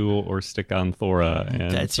attack you or stick on Thora.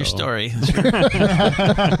 And That's your so- story.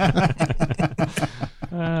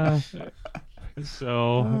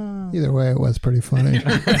 So Either way, it was pretty funny.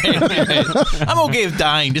 I'm okay with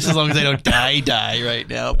dying just as long as I don't die right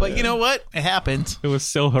now. But you know what? It happens. it was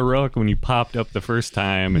so heroic when you popped up the first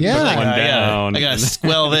time and Yeah. took one I down. gotta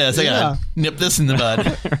squell this. I gotta nip this in the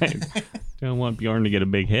bud. Right. Don't want Bjorn to get a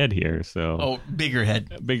big head here, so Oh, bigger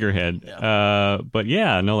head. bigger head. But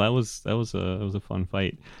yeah, no, that was a fun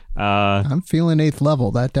fight. I'm feeling 8th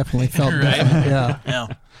level. That definitely felt Right? different. Yeah. Yeah.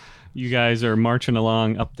 You guys are marching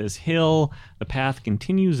along up this hill. The path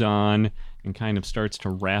continues on and kind of starts to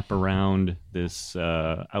wrap around this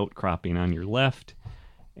outcropping on your left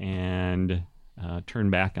and turn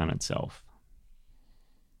back on itself.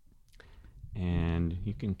 And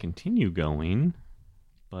you can continue going,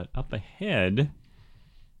 but up ahead,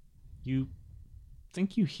 you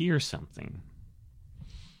think you hear something.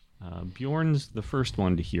 Bjorn's the first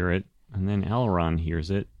one to hear it, and then Aileron hears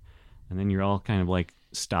it, and then you're all kind of like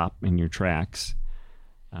stop in your tracks.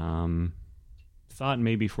 Thought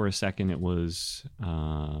maybe for a second it was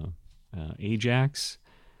Ajax,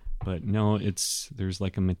 but no, there's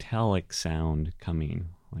like a metallic sound coming,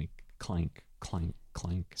 like clank, clank,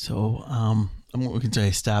 clank. So, I'm going to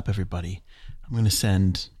say stop everybody. I'm going to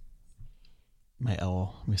send my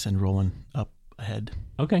owl. I'm going to send Roland up ahead.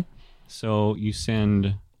 Okay, so you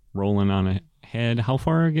send Roland on ahead. How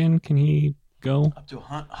far again can he go? Up to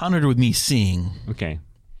 100 with me seeing. Okay.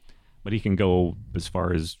 But he can go as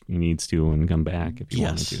far as he needs to and come back if he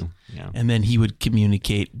Yes. wanted to. Yeah. And then he would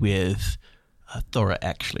communicate with Thora,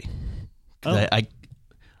 actually. 'Cause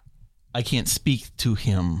I can't speak to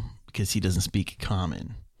him because he doesn't speak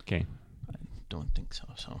common. Okay. Don't think so.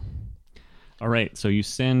 So All right. So you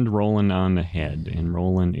send Roland on ahead, and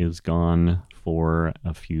Roland is gone for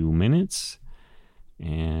a few minutes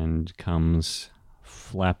and comes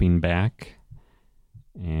flapping back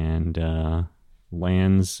and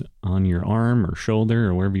lands on your arm or shoulder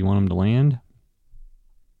or wherever you want him to land,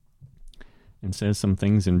 and says some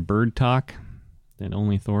things in bird talk that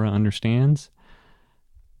only Thora understands,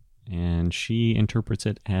 and she interprets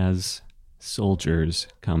it as soldiers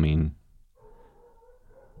coming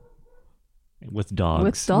with dogs.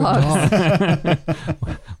 With dogs.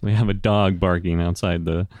 We have a dog barking outside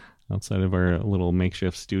of our little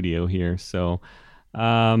makeshift studio here. So,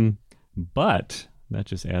 but that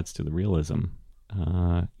just adds to the realism.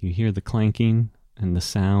 You hear the clanking and the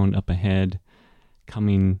sound up ahead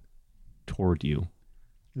coming toward you.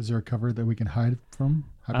 Is there a cover that we can hide from?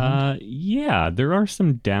 Hide behind? Yeah, there are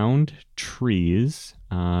some downed trees.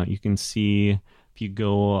 You can see if you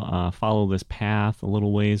go follow this path a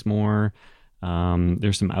little ways more.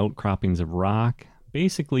 There's some outcroppings of rock.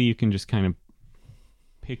 Basically, you can just kind of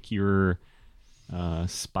pick your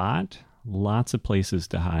spot. Lots of places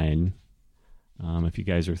to hide. If you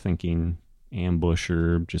guys are thinking ambush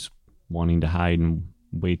or just wanting to hide and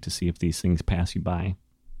wait to see if these things pass you by.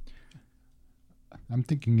 I'm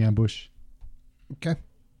thinking ambush. Okay.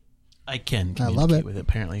 I can I love communicate it. with it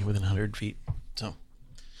apparently within 100 feet. So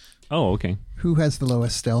Oh, okay. Who has the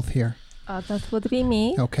lowest stealth here? That would be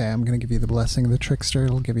me. Okay, I'm going to give you the blessing of the trickster.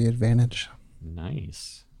 It'll give you advantage.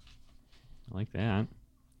 Nice. I like that.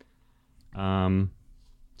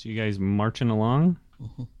 So you guys marching along?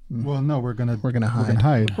 Well, no, we're gonna hide. We're gonna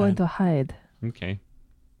hide. Going to hide. Okay.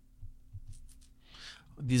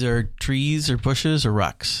 these are trees or bushes or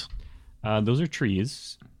rocks? Those are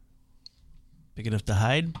trees. Big enough to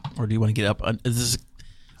hide? Or do you want to get up? Is this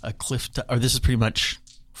a cliff? Or this is pretty much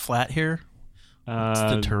flat here? What's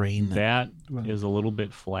the terrain? That is a little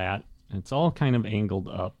bit flat. It's all kind of angled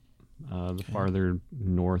up the farther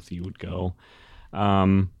north you would go.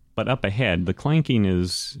 but up ahead, the clanking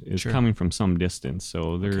is Sure. coming from some distance.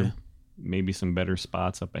 So there Okay. may be some better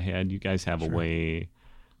spots up ahead. You guys have Sure. a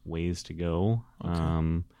ways to go.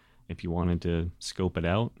 Okay. If you wanted to scope it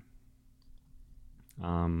out.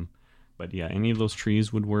 But yeah, any of those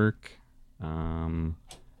trees would work.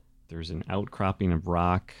 There's an outcropping of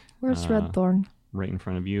rock Where's Redthorn? right in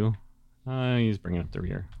front of you. He's bringing up the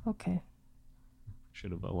rear. Okay.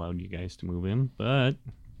 Should have allowed you guys to move him, but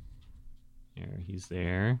he's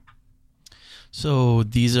there. So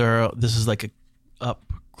this is like a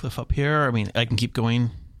cliff up here. I mean, I can keep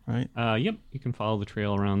going, right? Yep, you can follow the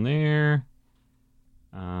trail around there.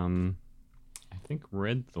 I think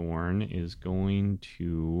Redthorn is going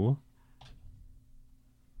to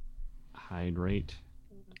hide right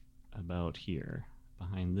about here,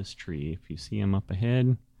 behind this tree. If you see him up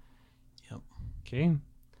ahead. Yep. Okay.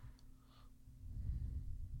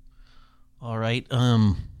 All right.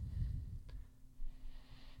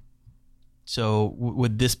 So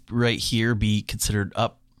would this right here be considered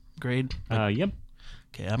upgrade? Yep.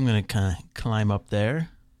 Okay, I'm gonna kind of climb up there.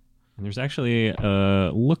 And there's actually,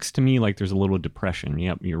 looks to me like there's a little depression.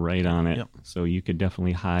 Yep, you're right on it. Yep. So you could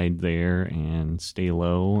definitely hide there and stay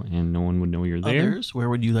low, and no one would know you're there. Others, where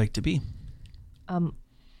would you like to be?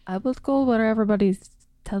 I will go where everybody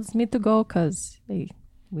tells me to go because we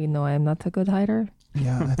know I'm not a good hider.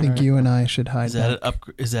 Yeah, I think you and I should hide Is that back. it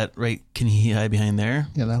up? Is that right? Can he hide behind there?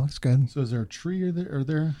 Yeah, that looks good. So is there a tree or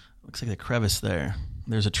there? Looks like a crevice there.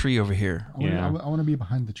 There's a tree over here. Yeah. I want to be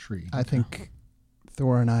behind the tree. I think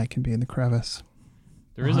Thor and I can be in the crevice.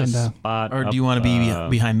 There is a behind, spot. Or up, do you want to be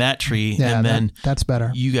behind that tree Yeah, and then that's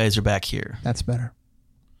better. you guys are back here? That's better.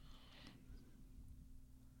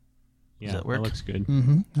 Yeah, that work? looks good.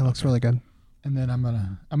 Mm-hmm. That looks really good. And then I'm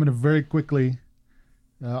gonna very quickly,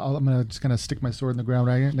 I'm gonna just kind of stick my sword in the ground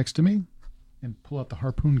right next to me, and pull out the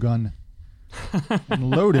harpoon gun, and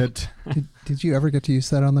load it. Did you ever get to use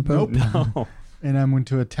that on the boat? No. And I'm going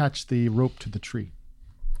to attach the rope to the tree.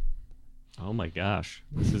 Oh my gosh,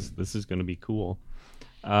 this is going to be cool.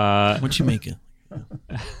 What you make it?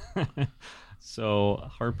 So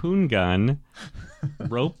harpoon gun,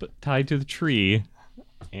 rope tied to the tree,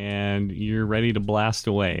 and you're ready to blast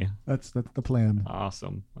away. That's the plan.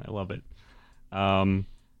 Awesome, I love it.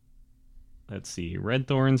 Let's see,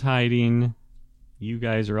 Redthorn's hiding. You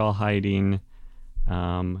guys are all hiding,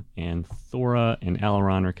 and Thora and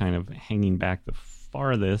Alaron are kind of hanging back the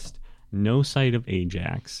farthest. No sight of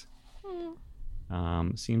Ajax.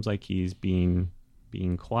 Seems like he's being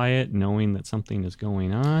quiet, knowing that something is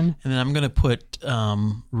going on. And then I'm going to put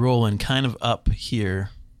Roland kind of up here,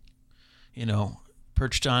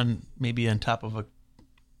 perched on maybe on top of a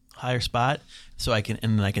higher spot, so I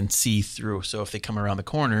can see through. So if they come around the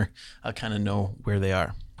corner, I'll kind of know where they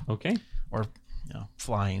are, Okay. or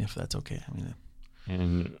flying if that's okay. I mean,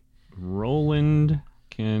 And Roland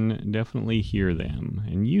can definitely hear them,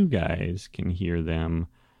 and you guys can hear them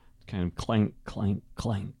kind of clank, clank,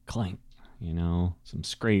 clank, clank. Some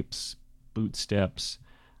scrapes, boot steps,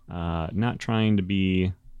 not trying to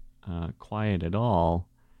be quiet at all.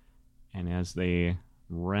 And as they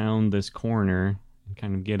round this corner and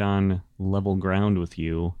kind of get on level ground with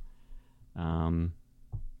you,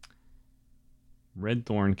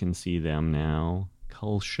 Redthorn can see them now.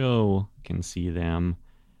 Kulsho can see them.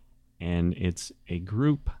 And it's a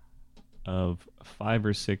group of 5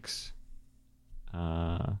 or 6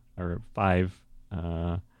 or 5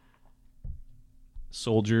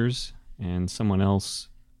 soldiers and someone else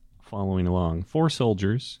following along. 4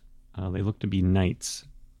 soldiers. They look to be knights,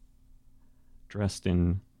 dressed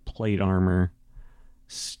in plate armor,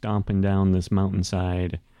 stomping down this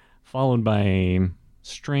mountainside, followed by a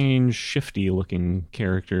strange, shifty-looking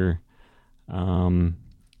character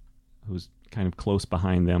who's kind of close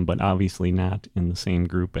behind them, but obviously not in the same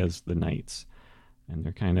group as the knights. And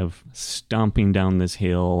they're kind of stomping down this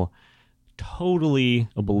hill, totally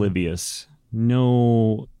oblivious.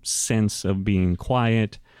 No sense of being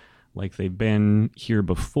quiet, like they've been here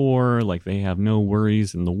before, like they have no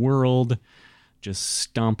worries in the world, just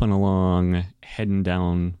stomping along, heading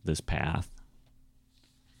down this path,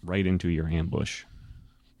 right into your ambush.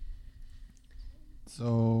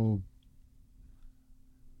 So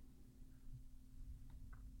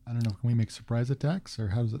I don't know. Can we make surprise attacks, or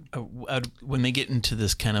how does it? when they get into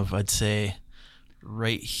this kind of, I'd say,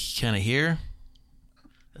 right kind of here,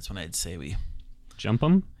 that's when I'd say we, Jump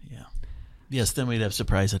them? yeah. Yes, then we'd have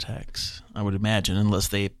surprise attacks, I would imagine, unless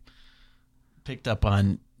they picked up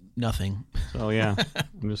on nothing. So yeah,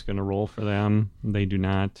 I'm just going to roll for them. They do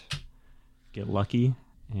not get lucky,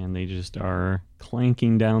 and they just are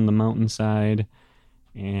clanking down the mountainside.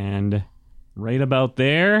 And right about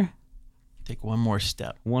there, Take one more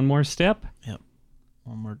step. One more step. Yep.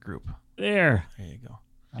 One more group. There. There you go.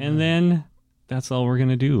 And then that's all we're going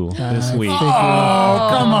to do this week. Oh,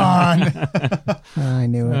 come on. I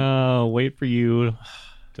knew it. Oh, wait for you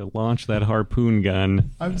to launch that harpoon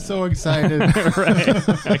gun. I'm so excited. Right.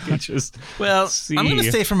 I can just Well, see. I'm going to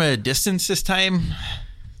stay from a distance this time.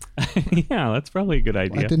 Yeah, that's probably a good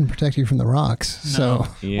idea. It didn't protect you from the rocks. So,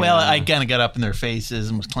 Yeah. Well, I kind of got up in their faces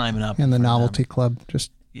and was climbing up. and the for them. novelty club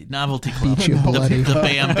just Novelty club. beat you bloody. The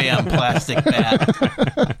Bam Bam plastic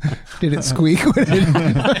bat. Did it squeak?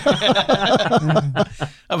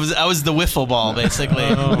 I was the wiffle ball, basically.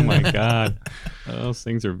 Oh my God. Those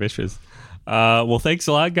things are vicious. Well, thanks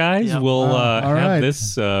a lot, guys. Yep. We'll All have right.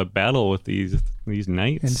 this battle with these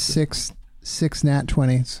knights. And six nat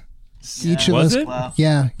 20s. Each of Was us. it? Wow.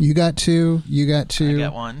 Yeah, you got two. You got I two.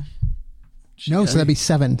 got one. No, so that'd be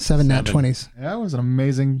seven nat 20s. That was an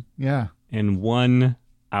amazing, yeah. In 1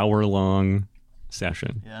 hour-long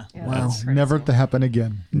session. Yeah. Yeah, Wow. that's crazy. Never to happen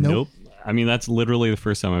again. Nope. I mean, that's literally the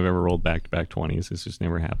first time I've ever rolled back-to-back 20s. It's just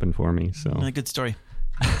never happened for me. So A good story.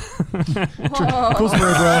 Cool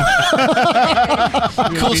story, bro.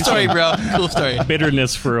 Cool story, bro. Cool story.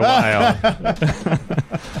 bitterness for a while.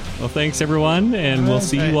 Well, thanks everyone, and we'll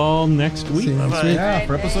see you all next week. See you next Bye-bye. week. Yeah,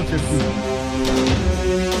 for episode 50.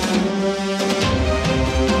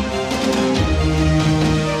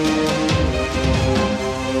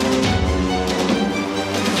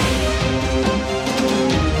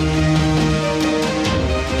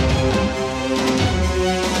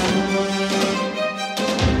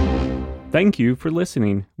 Thank you for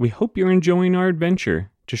listening. We hope you're enjoying our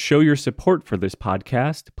adventure. To show your support for this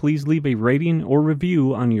podcast, please leave a rating or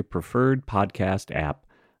review on your preferred podcast app.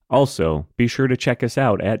 Also, be sure to check us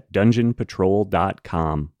out at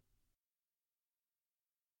dungeonpatrol.com.